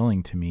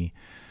fulfilling to me,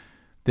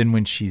 then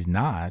when she's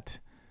not,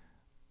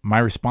 my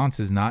response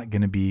is not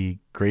going to be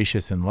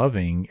gracious and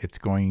loving. It's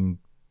going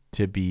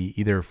to be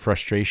either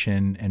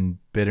frustration and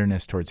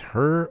bitterness towards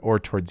her or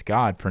towards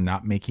God for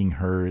not making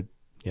her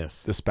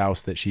the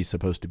spouse that she's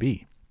supposed to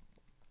be.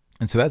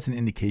 And so that's an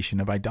indication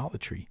of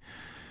idolatry.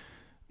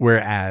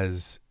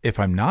 Whereas if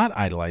I'm not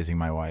idolizing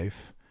my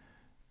wife,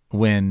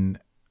 when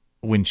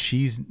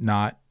she's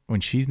not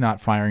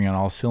firing on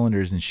all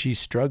cylinders and she's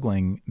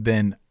struggling,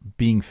 then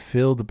being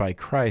filled by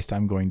Christ,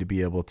 I'm going to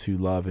be able to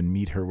love and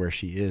meet her where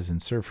she is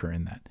and serve her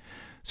in that.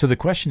 So the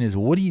question is,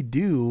 what do you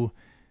do?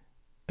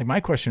 Like, my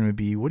question would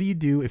be, what do you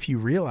do if you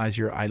realize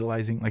you're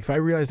idolizing? Like, if I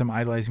realize I'm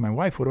idolizing my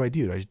wife, what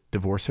do? Do I just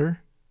divorce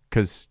her?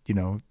 Because,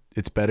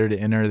 it's better to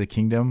enter the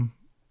kingdom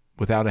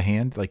without a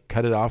hand, like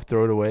cut it off,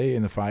 throw it away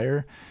in the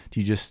fire? Do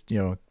you just,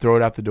 throw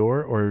it out the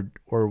door?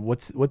 Or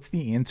what's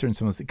the answer in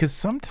some of those things? Because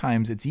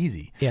sometimes it's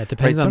easy. Yeah, it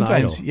depends on the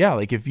idol. Yeah,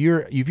 like if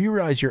you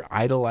realize you're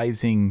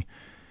idolizing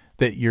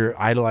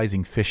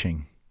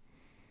fishing,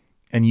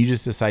 and you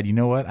just decide, you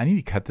know what, I need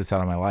to cut this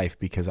out of my life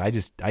because I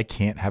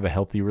can't have a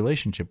healthy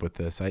relationship with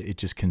this. It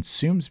just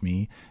consumes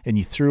me. And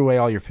you threw away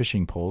all your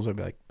fishing poles. I'd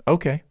be like,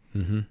 okay,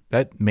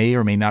 that may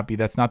or may not be,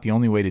 that's not the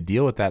only way to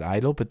deal with that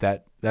idol, but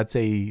that's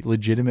a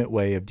legitimate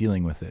way of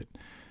dealing with it.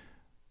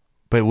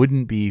 But it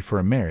wouldn't be for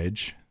a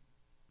marriage.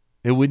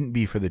 It wouldn't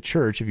be for the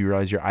church. If you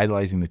realize you're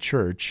idolizing the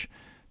church,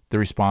 the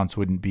response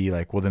wouldn't be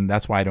like, well, then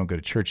that's why I don't go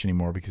to church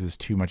anymore, because it's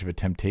too much of a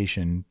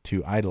temptation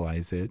to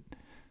idolize it.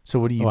 So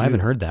what do you do? I haven't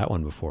heard that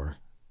one before.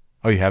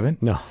 Oh, you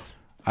haven't? No.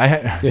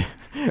 I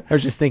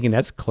was just thinking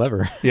that's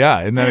clever.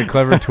 Yeah. Isn't that a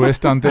clever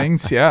twist on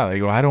things? Yeah.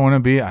 Like, well, I don't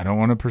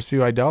want to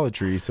pursue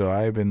idolatry. So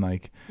I've been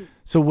like,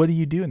 so what do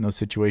you do in those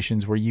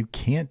situations where you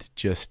can't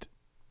just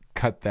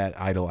cut that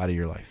idol out of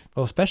your life?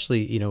 Well,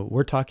 especially,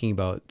 we're talking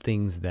about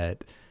things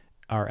that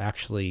are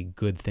actually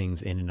good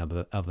things in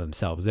and of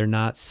themselves. They're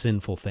not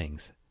sinful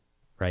things,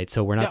 right?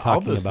 So we're not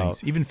talking about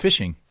things. Even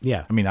fishing.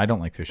 Yeah. I mean, I don't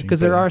like fishing.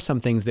 Because there are some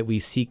things that we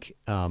seek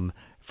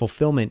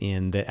fulfillment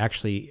in that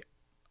actually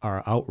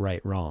are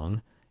outright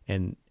wrong.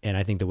 And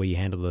I think the way you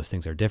handle those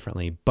things are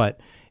differently. But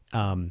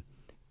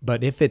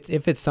if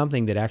it's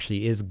something that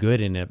actually is good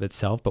in and of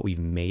itself, but we've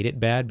made it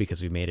bad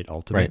because we've made it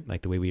ultimate, right,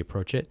 like the way we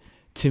approach it,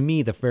 to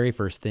me, the very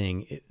first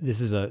thing, this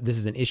is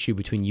an issue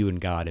between you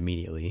and God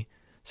immediately.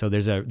 So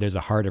there's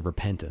a heart of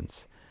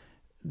repentance.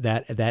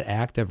 That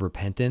act of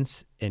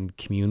repentance and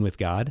commune with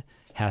God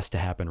has to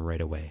happen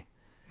right away.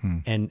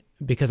 And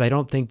because I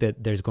don't think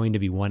that there's going to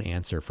be one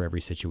answer for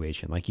every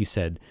situation. Like you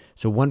said,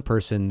 so one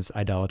person's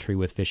idolatry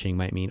with fishing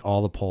might mean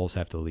all the poles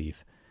have to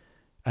leave.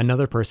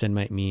 Another person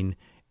might mean,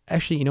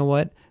 actually, you know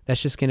what?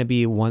 That's just going to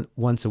be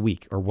once a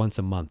week or once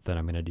a month that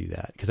I'm going to do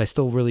that because I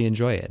still really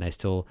enjoy it and I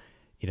still,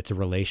 it's a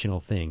relational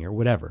thing or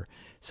whatever.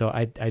 So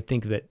I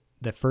think that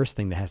the first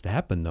thing that has to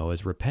happen though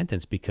is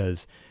repentance,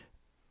 because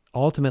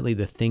ultimately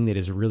the thing that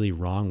is really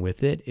wrong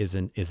with it is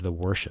the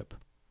worship.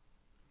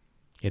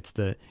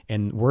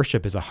 And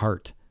worship is a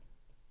heart.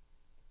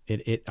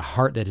 A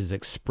heart that is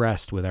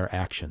expressed with our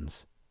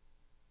actions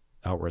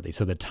outwardly.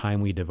 So the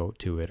time we devote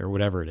to it or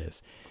whatever it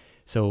is.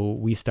 So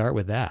we start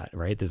with that,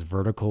 right? This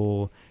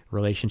vertical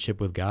relationship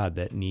with God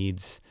that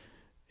needs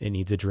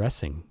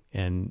addressing.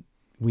 And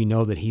we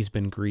know that he's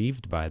been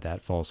grieved by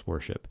that false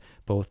worship,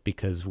 both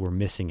because we're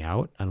missing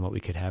out on what we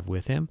could have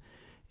with him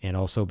and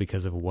also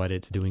because of what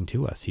it's doing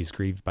to us. He's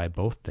grieved by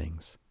both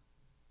things.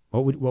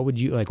 What would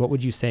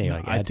you say?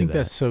 No, I think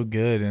that's so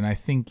good. And I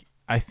think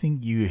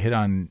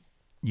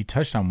you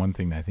touched on one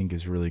thing that I think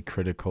is really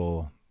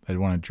critical. I'd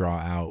want to draw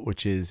out,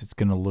 which is it's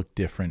going to look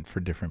different for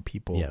different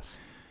people. Yes.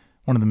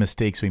 One of the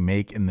mistakes we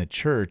make in the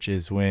church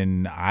is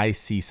when I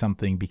see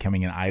something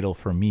becoming an idol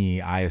for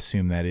me, I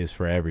assume that is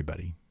for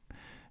everybody.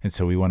 And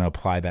so we want to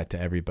apply that to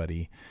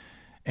everybody.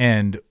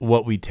 And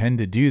what we tend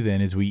to do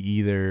then is we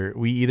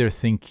either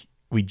think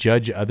we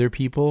judge other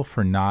people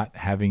for not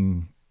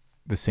having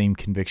the same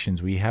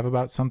convictions we have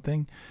about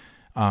something,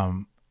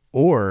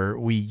 or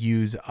we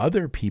use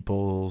other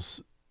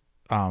people's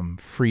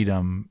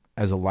freedom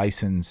as a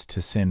license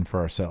to sin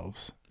for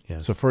ourselves.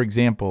 Yes. So for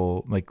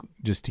example, like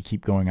just to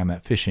keep going on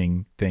that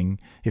fishing thing,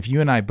 if you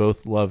and I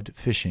both loved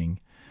fishing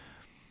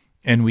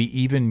and we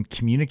even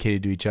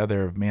communicated to each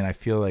other, man, I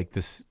feel like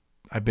this,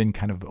 I've been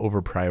kind of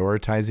over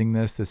prioritizing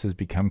this. This has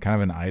become kind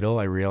of an idol.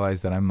 I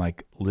realize that I'm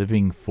like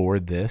living for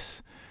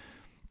this.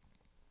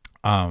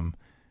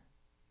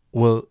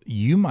 Well,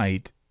 you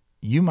might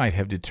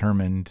have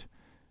determined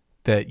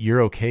that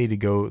you're okay to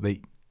go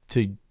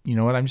you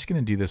know what, I'm just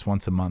going to do this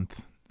once a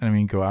month. And I'm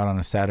going to go out on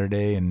a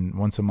Saturday and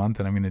once a month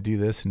and I'm going to do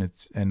this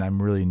and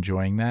I'm really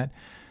enjoying that.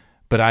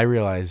 But I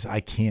realize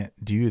I can't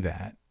do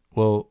that.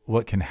 Well,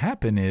 what can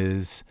happen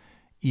is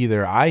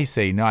either I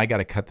say, no, I got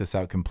to cut this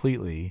out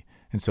completely.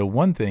 And so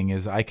one thing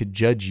is I could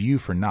judge you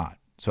for not.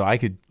 So I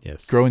could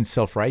grow in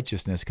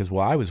self-righteousness because,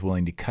 well, I was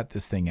willing to cut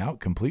this thing out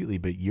completely,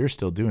 but you're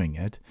still doing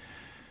it.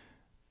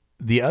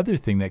 The other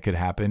thing that could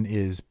happen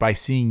is by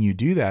seeing you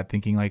do that,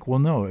 thinking like, well,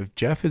 no, if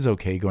Jeff is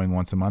okay going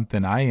once a month,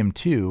 then I am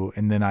too.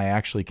 And then I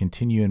actually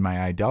continue in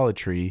my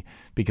idolatry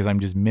because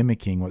I'm just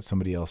mimicking what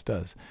somebody else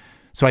does.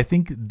 So I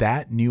think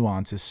that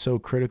nuance is so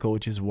critical,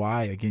 which is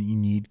why, again, you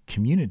need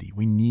community.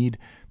 We need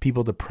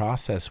people to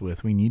process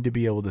with. We need to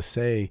be able to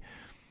say,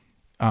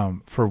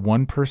 for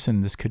one person,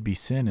 this could be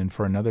sin, and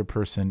for another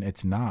person,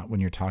 it's not. When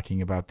you're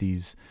talking about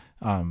these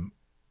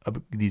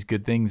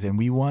good things, and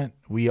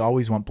we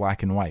always want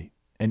black and white.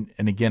 And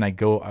again,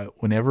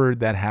 whenever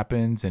that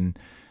happens, and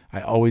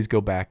I always go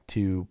back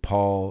to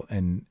Paul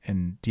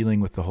and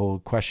dealing with the whole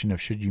question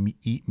of should you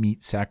eat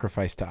meat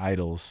sacrificed to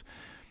idols.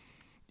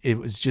 It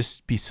was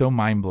just be so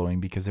mind-blowing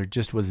because there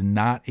just was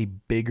not a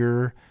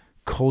bigger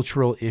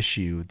cultural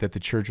issue that the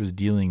church was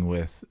dealing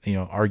with,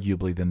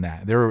 arguably than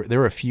that. There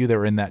were a few that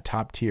were in that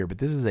top tier, but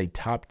this is a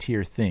top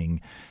tier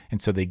thing.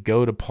 And so they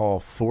go to Paul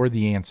for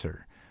the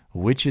answer,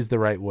 which is the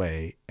right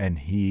way. And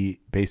he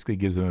basically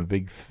gives them a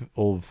big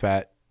old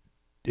fat,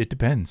 it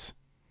depends.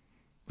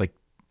 Like,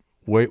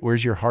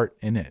 where's your heart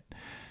in it?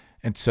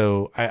 And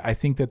so I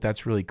think that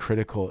that's really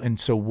critical. And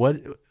so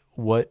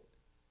what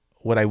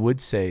I would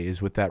say is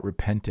with that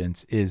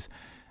repentance is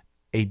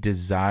a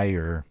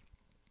desire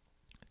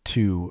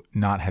to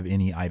not have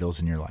any idols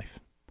in your life.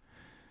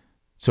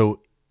 So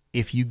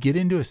if you get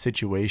into a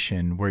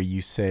situation where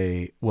you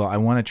say, well,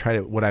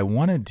 what I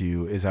want to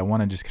do is I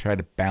want to just try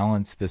to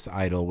balance this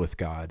idol with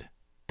God,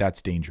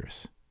 that's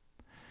dangerous.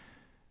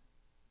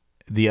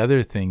 The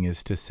other thing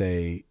is to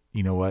say,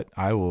 you know what,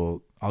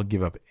 I'll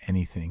give up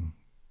anything.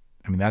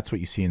 I mean, that's what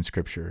you see in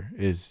Scripture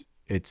it's,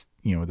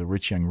 the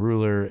rich young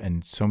ruler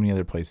and so many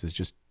other places,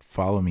 just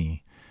follow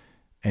me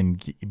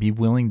and be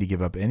willing to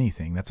give up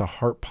anything. That's a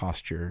heart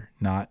posture,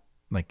 not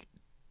like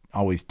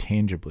always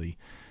tangibly.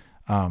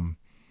 And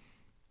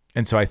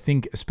so I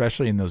think,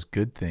 especially in those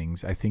good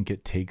things, I think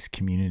it takes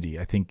community.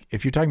 I think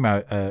if you're talking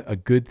about a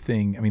good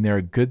thing, I mean, there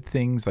are good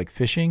things like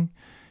fishing,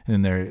 and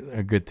then there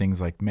are good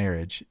things like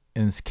marriage.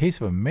 In this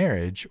case of a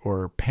marriage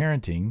or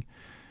parenting,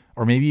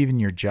 or maybe even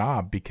your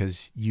job,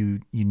 because you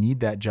need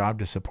that job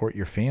to support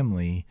your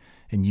family,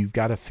 and you've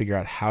got to figure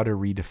out how to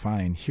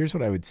redefine. Here's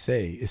what I would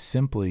say is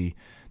simply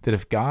that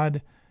if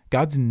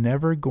God's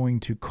never going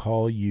to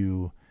call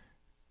you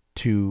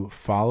to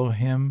follow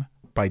him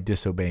by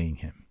disobeying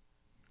him.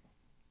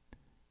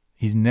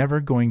 He's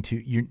never going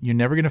to, you're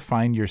never going to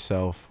find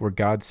yourself where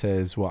God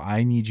says, well,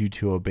 I need you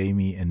to obey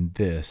me in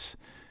this.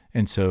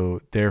 And so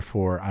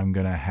therefore I'm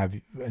going to have,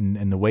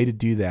 and the way to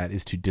do that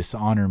is to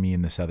dishonor me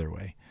in this other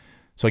way.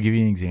 So I'll give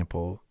you an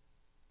example.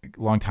 A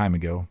long time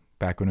ago,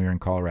 back when we were in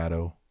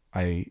Colorado,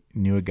 I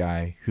knew a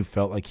guy who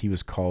felt like he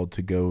was called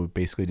to go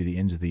basically to the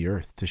ends of the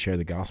earth to share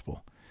the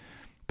gospel.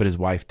 But his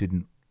wife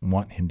didn't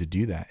want him to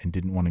do that and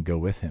didn't want to go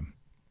with him.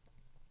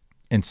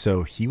 And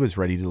so he was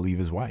ready to leave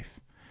his wife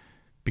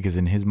because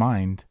in his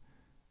mind,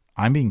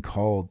 I'm being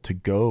called to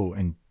go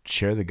and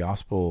share the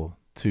gospel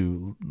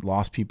to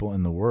lost people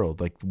in the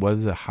world. Like, what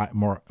is a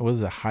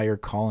higher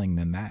calling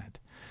than that?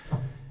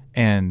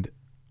 And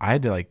I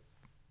had to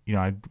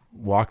I'd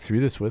walk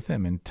through this with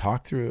him and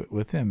talk through it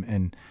with him.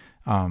 And,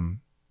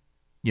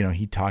 he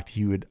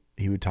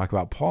would talk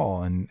about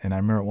Paul. And I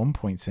remember at one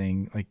point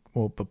saying like,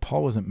 well, but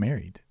Paul wasn't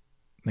married.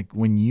 Like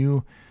when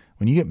you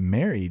get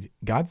married,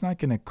 God's not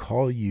going to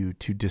call you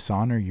to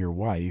dishonor your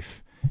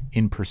wife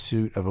in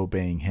pursuit of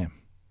obeying him.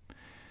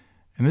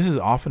 And this is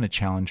often a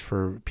challenge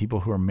for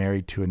people who are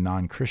married to a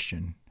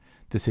non-Christian.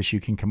 This issue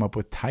can come up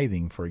with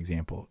tithing, for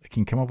example. It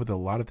can come up with a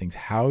lot of things.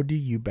 How do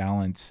you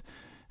balance,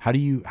 how do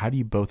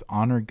you both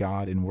honor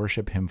God and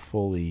worship him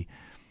fully?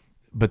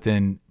 But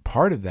then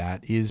part of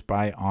that is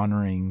by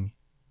honoring,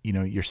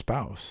 your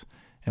spouse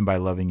and by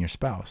loving your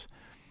spouse.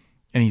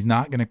 And he's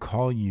not going to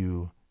call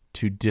you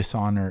to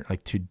dishonor,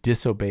 like to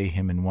disobey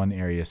him in one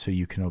area so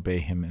you can obey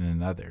him in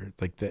another.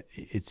 Like that,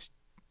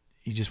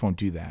 you just won't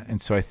do that. And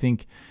so I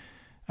think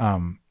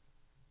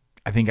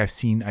I've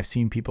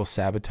seen people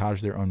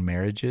sabotage their own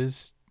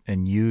marriages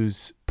and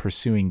use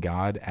pursuing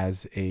God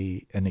as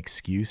an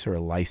excuse or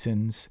a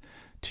license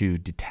to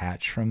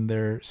detach from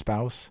their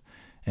spouse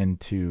and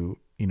to,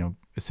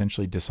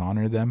 essentially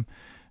dishonor them.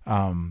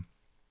 And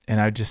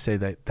I would just say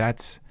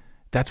that's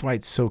why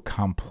it's so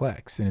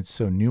complex and it's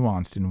so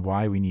nuanced, and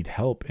why we need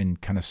help in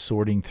kind of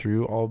sorting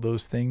through all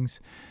those things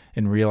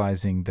and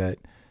realizing that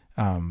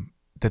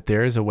that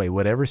there is a way,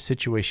 whatever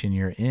situation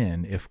you're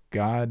in, if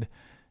God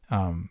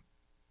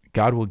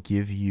will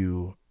give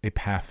you a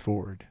path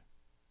forward.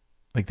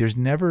 Like there's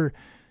never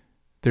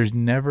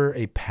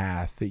a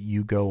path that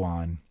you go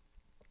on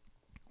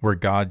where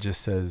God just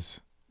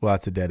says, well,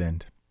 that's a dead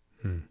end.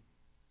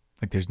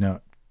 Like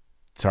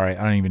sorry,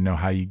 I don't even know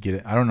how you get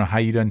it. I don't know how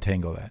you'd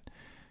untangle that.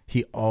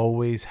 He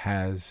always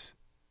has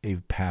a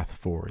path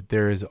forward.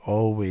 There is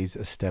always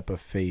a step of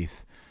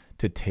faith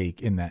to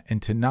take in that,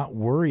 and to not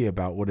worry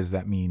about what does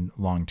that mean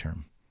long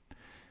term.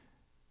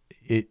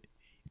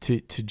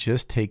 To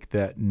just take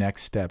that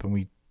next step, and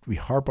we we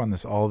harp on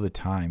this all the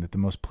time, that the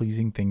most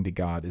pleasing thing to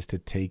God is to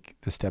take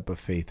the step of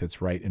faith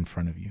that's right in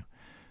front of you,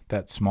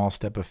 that small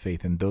step of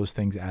faith, and those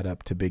things add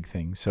up to big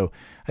things. So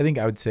I think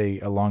I would say,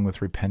 along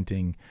with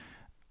repenting,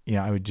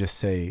 I would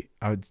say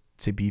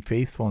be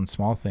faithful in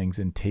small things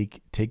and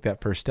take that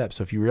first step.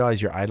 So if you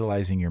realize you're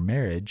idolizing your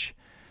marriage,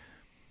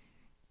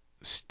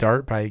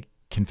 start by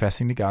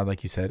confessing to God,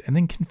 like you said, and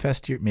then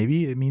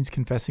maybe it means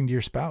confessing to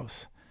your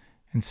spouse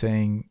and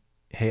saying,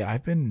 hey,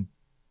 I've been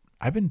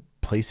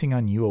placing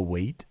on you a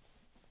weight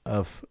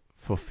of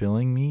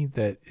fulfilling me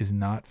that is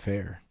not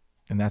fair.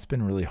 And that's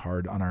been really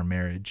hard on our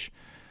marriage.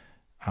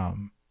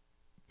 And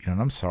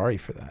I'm sorry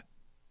for that.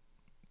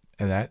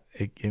 And that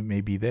it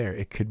may be there.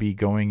 It could be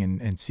going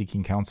and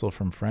seeking counsel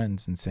from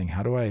friends and saying,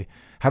 how do I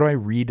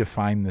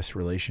redefine this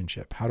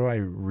relationship? How do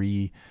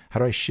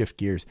I shift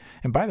gears?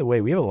 And by the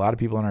way, we have a lot of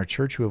people in our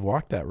church who have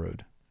walked that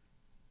road.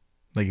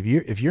 Like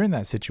if you're in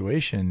that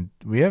situation,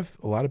 we have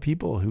a lot of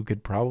people who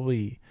could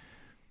probably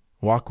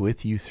walk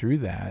with you through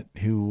that,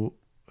 who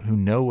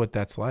know what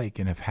that's like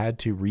and have had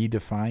to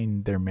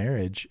redefine their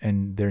marriage,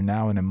 and they're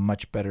now in a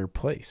much better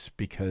place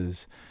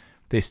because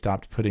they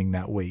stopped putting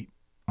that weight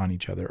on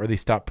each other, or they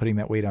stopped putting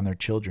that weight on their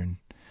children,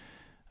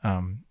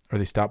 or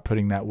they stopped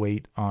putting that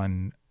weight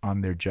on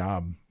their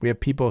job. We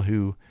have people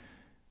who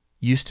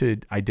used to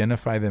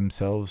identify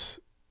themselves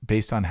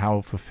based on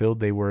how fulfilled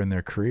they were in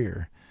their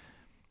career,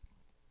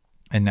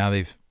 and now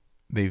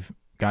they've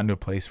gotten to a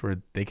place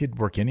where they could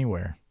work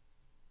anywhere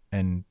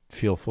and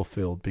feel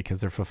fulfilled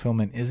because their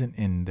fulfillment isn't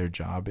in their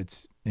job,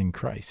 it's in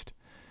Christ.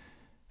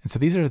 And so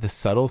these are the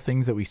subtle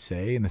things that we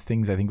say, and the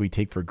things I think we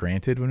take for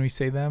granted when we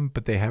say them,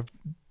 but they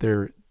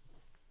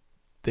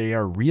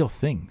are real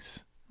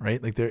things,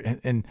 right? Like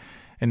and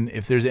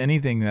if there's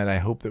anything that I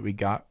hope that we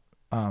get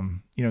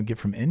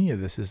from any of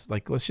this is,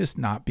 like, let's just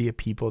not be a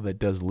people that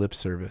does lip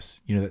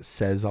service, that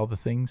says all the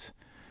things.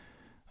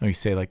 And we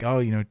say, like,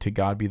 oh, to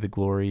God be the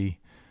glory,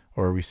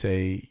 or we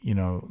say,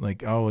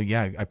 like, oh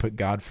yeah, I put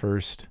God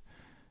first,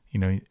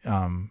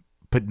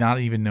 but not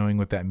even knowing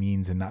what that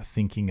means and not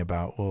thinking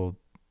about, well,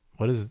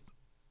 what does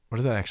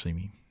that actually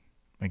mean?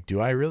 Like,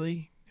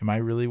 am I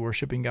really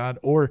worshiping God?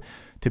 Or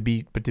to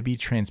be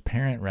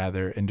transparent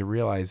rather, and to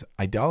realize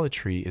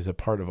idolatry is a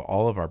part of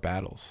all of our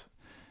battles.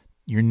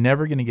 You're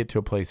never going to get to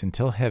a place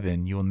until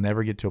heaven. You will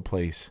never get to a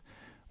place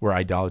where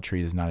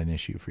idolatry is not an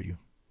issue for you,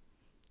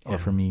 or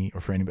for me,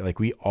 or for anybody. Like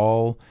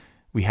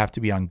we have to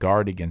be on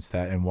guard against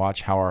that and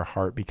watch how our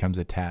heart becomes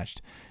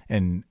attached.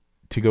 And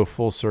to go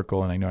full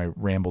circle, and I know I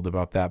rambled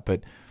about that,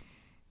 but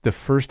the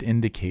first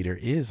indicator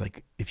is,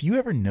 like, if you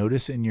ever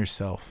notice in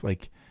yourself,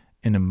 like,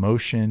 an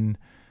emotion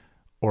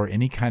or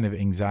any kind of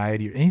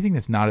anxiety or anything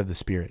that's not of the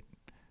Spirit,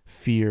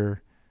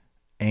 fear,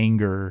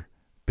 anger,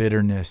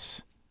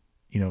 bitterness,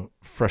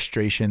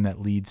 frustration that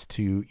leads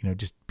to,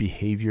 just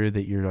behavior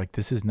that you're like,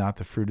 this is not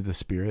the fruit of the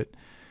Spirit.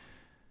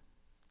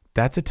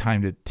 That's a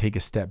time to take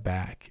a step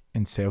back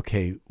and say,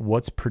 okay,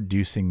 what's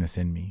producing this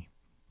in me?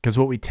 Because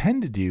what we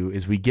tend to do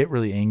is we get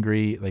really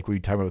angry, like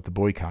we talk about the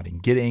boycotting,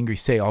 get angry,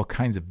 say all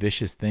kinds of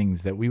vicious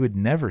things that we would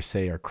never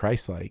say are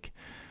Christ-like.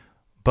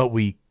 But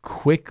we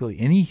quickly,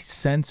 any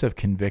sense of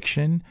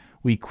conviction,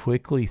 we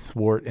quickly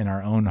thwart in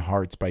our own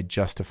hearts by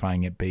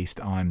justifying it based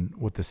on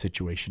what the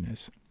situation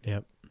is.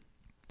 Yep.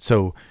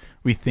 So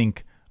we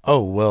think,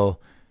 oh, well,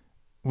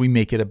 we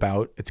make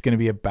it's going to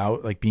be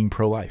about, like, being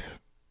pro-life.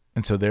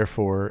 And so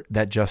therefore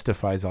that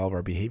justifies all of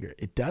our behavior.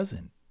 It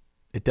doesn't.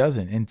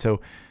 And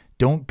so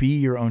don't be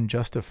your own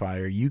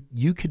justifier.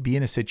 You could be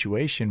in a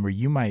situation where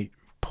you might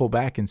pull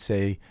back and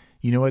say,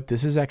 you know what,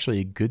 this is actually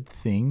a good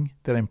thing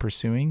that I'm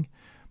pursuing,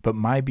 but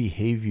my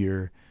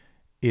behavior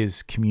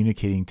is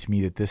communicating to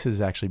me that this has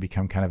actually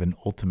become kind of an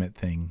ultimate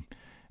thing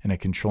and a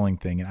controlling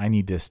thing. And I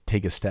need to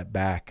take a step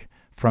back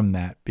from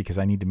that because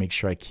I need to make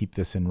sure I keep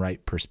this in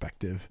right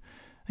perspective.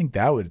 I think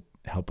that would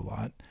help a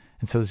lot.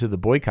 And so to the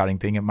boycotting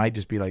thing, it might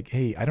just be like,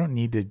 hey, I don't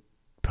need to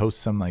post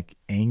some, like,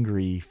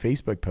 angry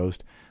Facebook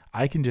post.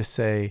 I can just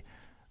say,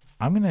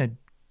 I'm going to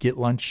get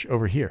lunch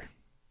over here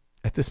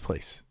at this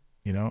place,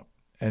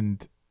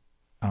 and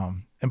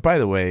by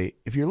the way,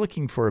 if you're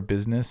looking for a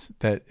business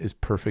that is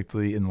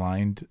perfectly in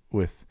line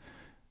with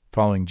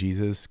following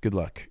Jesus, good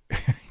luck.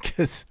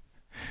 Because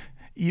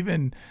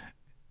even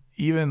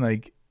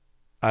like,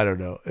 I don't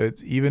know,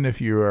 it's, even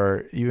if you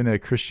are, even a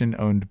Christian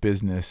owned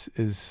business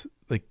is,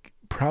 like,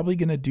 probably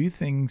going to do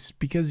things,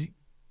 because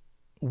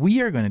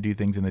we are going to do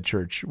things in the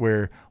church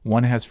where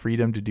one has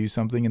freedom to do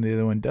something and the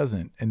other one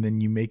doesn't. And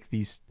then you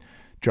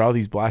draw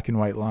these black and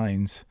white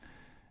lines,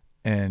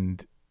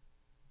 and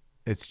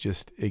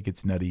it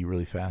gets nutty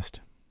really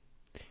fast.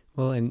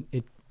 Well, and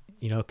it,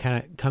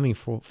 kind of coming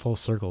full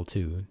circle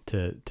too,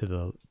 to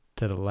the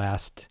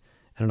last,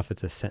 I don't know if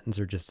it's a sentence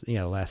or just,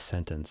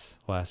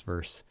 last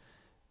verse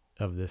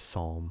of this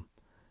Psalm,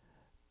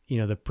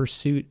 the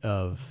pursuit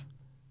of,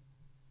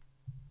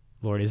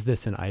 Lord, is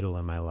this an idol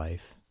in my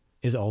life?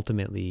 Is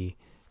ultimately,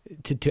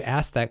 to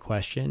ask that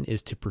question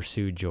is to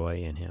pursue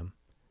joy in Him.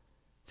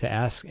 To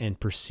ask and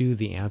pursue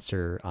the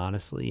answer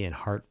honestly and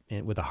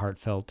with a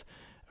heartfelt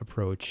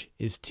approach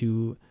is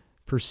to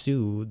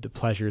pursue the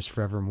pleasures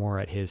forevermore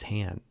at his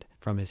hand,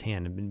 from his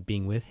hand, and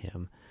being with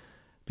him.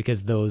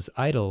 Because those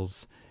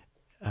idols,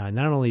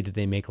 not only do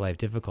they make life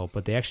difficult,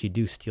 but they actually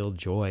do steal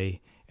joy,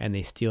 and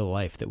they steal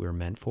life that we're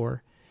meant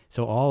for.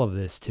 So all of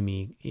this, to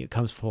me, it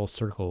comes full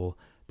circle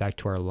back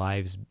to our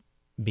lives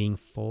being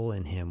full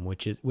in him,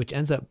 which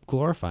ends up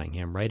glorifying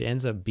him, right? It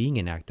ends up being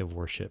an act of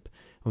worship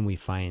when we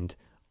find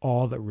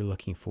all that we're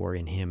looking for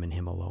in him and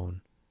him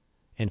alone.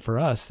 And for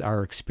us,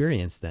 our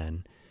experience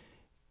then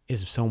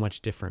is so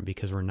much different,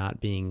 because we're not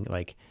being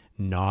like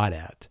gnawed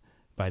at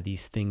by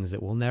these things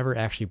that will never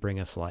actually bring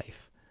us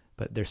life.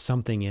 But there's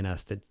something in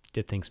us that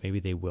thinks maybe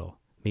they will.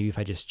 Maybe if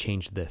I just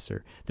changed this,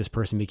 or this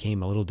person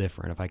became a little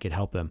different, if I could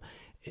help them,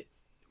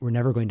 we're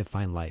never going to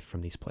find life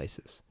from these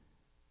places.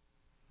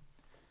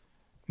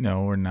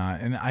 No, we're not.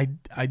 And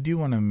I do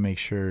want to make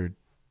sure,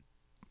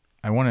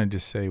 I want to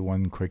just say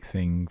one quick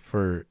thing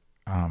for,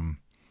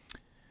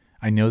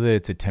 I know that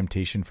it's a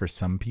temptation for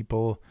some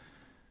people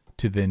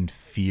to then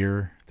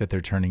fear that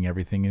they're turning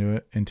everything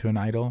into an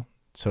idol.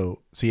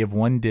 So you have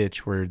one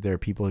ditch where there are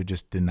people who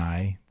just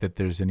deny that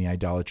there's any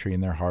idolatry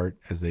in their heart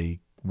as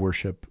they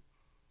worship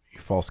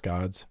false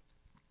gods.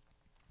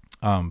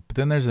 But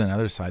then there's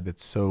another side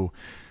that's so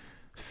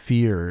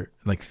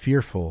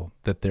fearful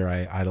that they're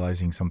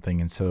idolizing something.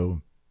 And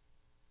so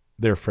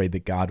they're afraid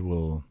that God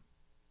will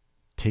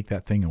take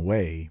that thing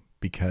away,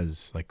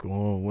 because like,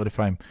 oh, what if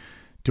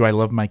do I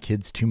love my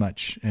kids too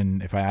much?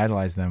 And if I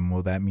idolize them,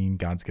 will that mean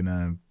God's going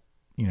to,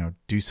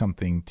 do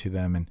something to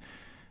them? And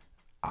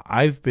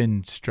I've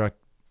been struck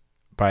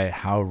by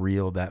how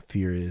real that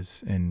fear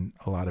is in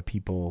a lot of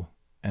people.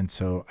 And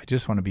so I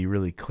just want to be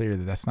really clear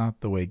that that's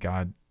not the way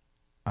God,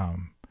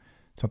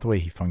 it's not the way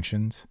he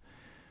functions.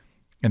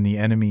 And the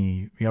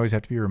enemy, we always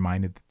have to be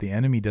reminded that the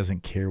enemy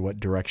doesn't care what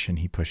direction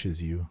he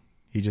pushes you.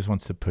 He just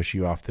wants to push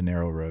you off the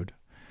narrow road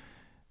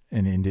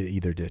and into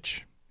either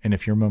ditch. And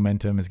if your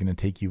momentum is going to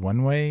take you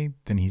one way,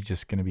 then he's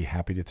just going to be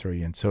happy to throw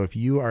you in. So if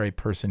you are a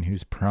person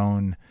who's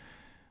prone,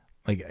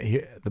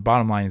 the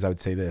bottom line is, I would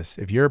say this: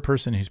 if you're a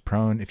person who's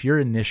prone, if your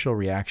initial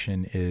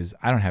reaction is,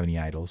 I don't have any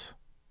idols,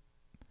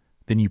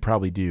 then you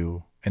probably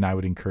do. And I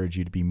would encourage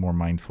you to be more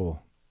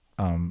mindful,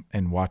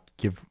 and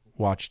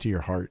watch to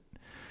your heart.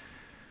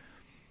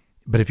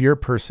 But if you're a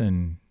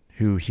person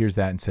who hears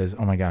that and says,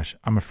 oh my gosh,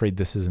 I'm afraid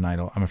this is an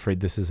idol. I'm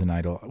afraid this is an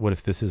idol. What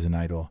if this is an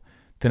idol?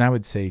 Then I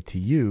would say to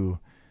you,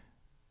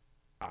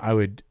 I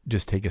would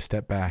just take a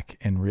step back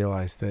and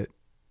realize that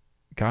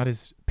God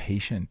is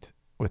patient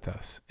with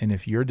us. And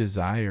if your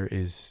desire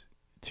is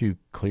to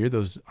clear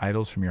those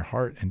idols from your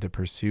heart and to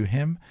pursue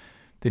him,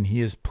 then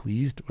he is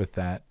pleased with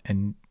that.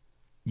 And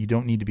you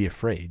don't need to be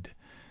afraid.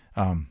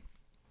 You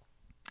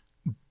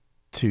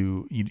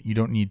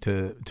don't need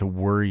to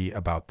worry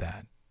about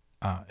that.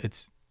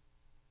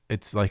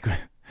 It's like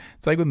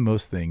with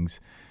most things.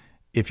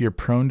 If you're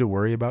prone to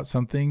worry about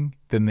something,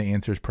 then the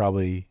answer is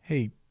probably,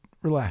 hey,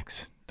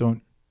 relax.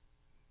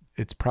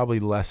 It's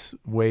probably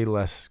way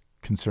less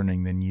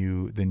concerning than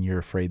you're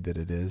afraid that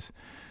it is.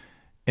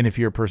 And if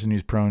you're a person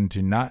who's prone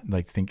to not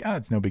think,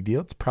 it's no big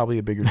deal, it's probably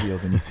a bigger deal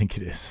than you think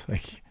it is.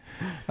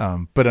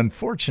 But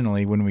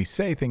unfortunately, when we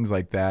say things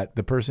like that,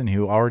 the person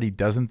who already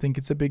doesn't think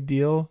it's a big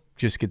deal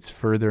just gets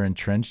further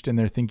entrenched in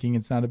their thinking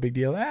it's not a big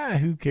deal.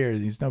 Who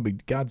cares? He's no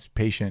big. God's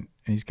patient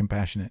and he's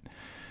compassionate.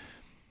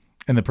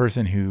 And the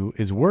person who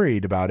is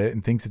worried about it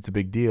and thinks it's a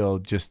big deal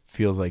just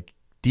feels like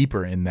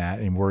deeper in that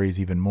and worries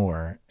even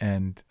more.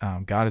 And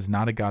God is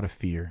not a God of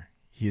fear.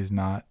 He is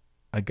not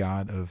a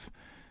God of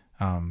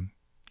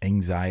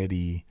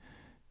anxiety.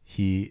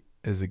 He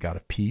is a God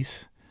of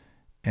peace.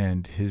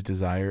 And his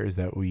desire is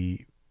that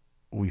we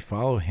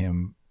follow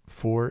him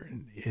for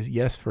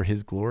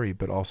his glory,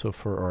 but also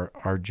for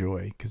our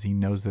joy, because he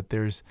knows that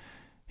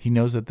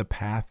the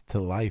path to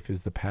life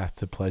is the path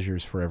to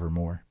pleasures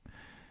forevermore.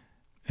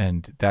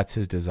 And that's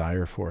his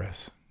desire for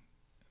us.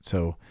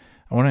 So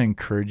I want to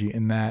encourage you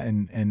in that.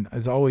 And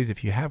as always,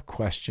 if you have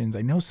questions,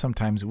 I know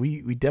sometimes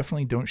we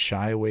definitely don't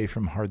shy away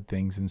from hard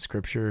things in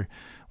Scripture.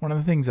 One of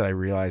the things that I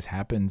realize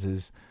happens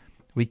is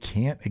we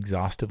can't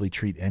exhaustively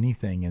treat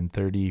anything in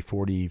 30,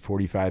 40,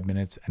 45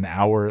 minutes, an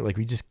hour.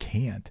 We just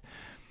can't.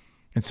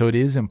 And so it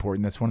is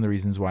important. That's one of the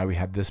reasons why we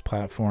have this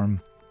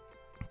platform.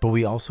 But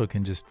we also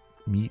can just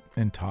meet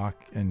and talk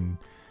and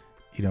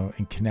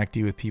connect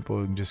you with people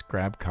and just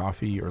grab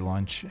coffee or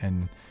lunch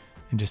and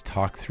just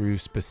talk through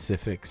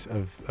specifics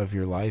of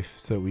your life,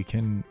 so we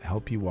can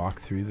help you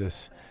walk through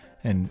this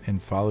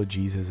and follow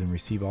Jesus and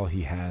receive all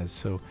he has.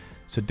 So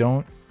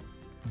don't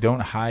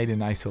hide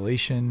in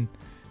isolation,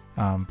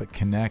 but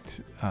connect,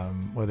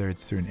 whether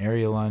it's through an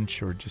area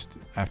lunch or just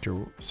after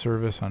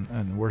service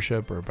on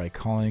worship, or by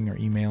calling or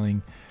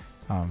emailing,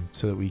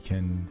 so that we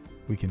can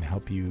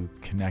help you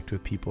connect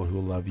with people who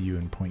will love you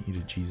and point you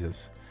to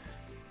Jesus.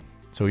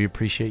 So we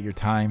appreciate your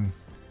time.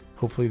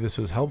 Hopefully this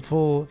was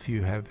helpful. If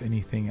you have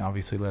anything,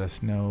 obviously let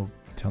us know.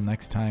 Until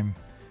next time,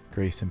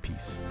 grace and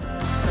peace.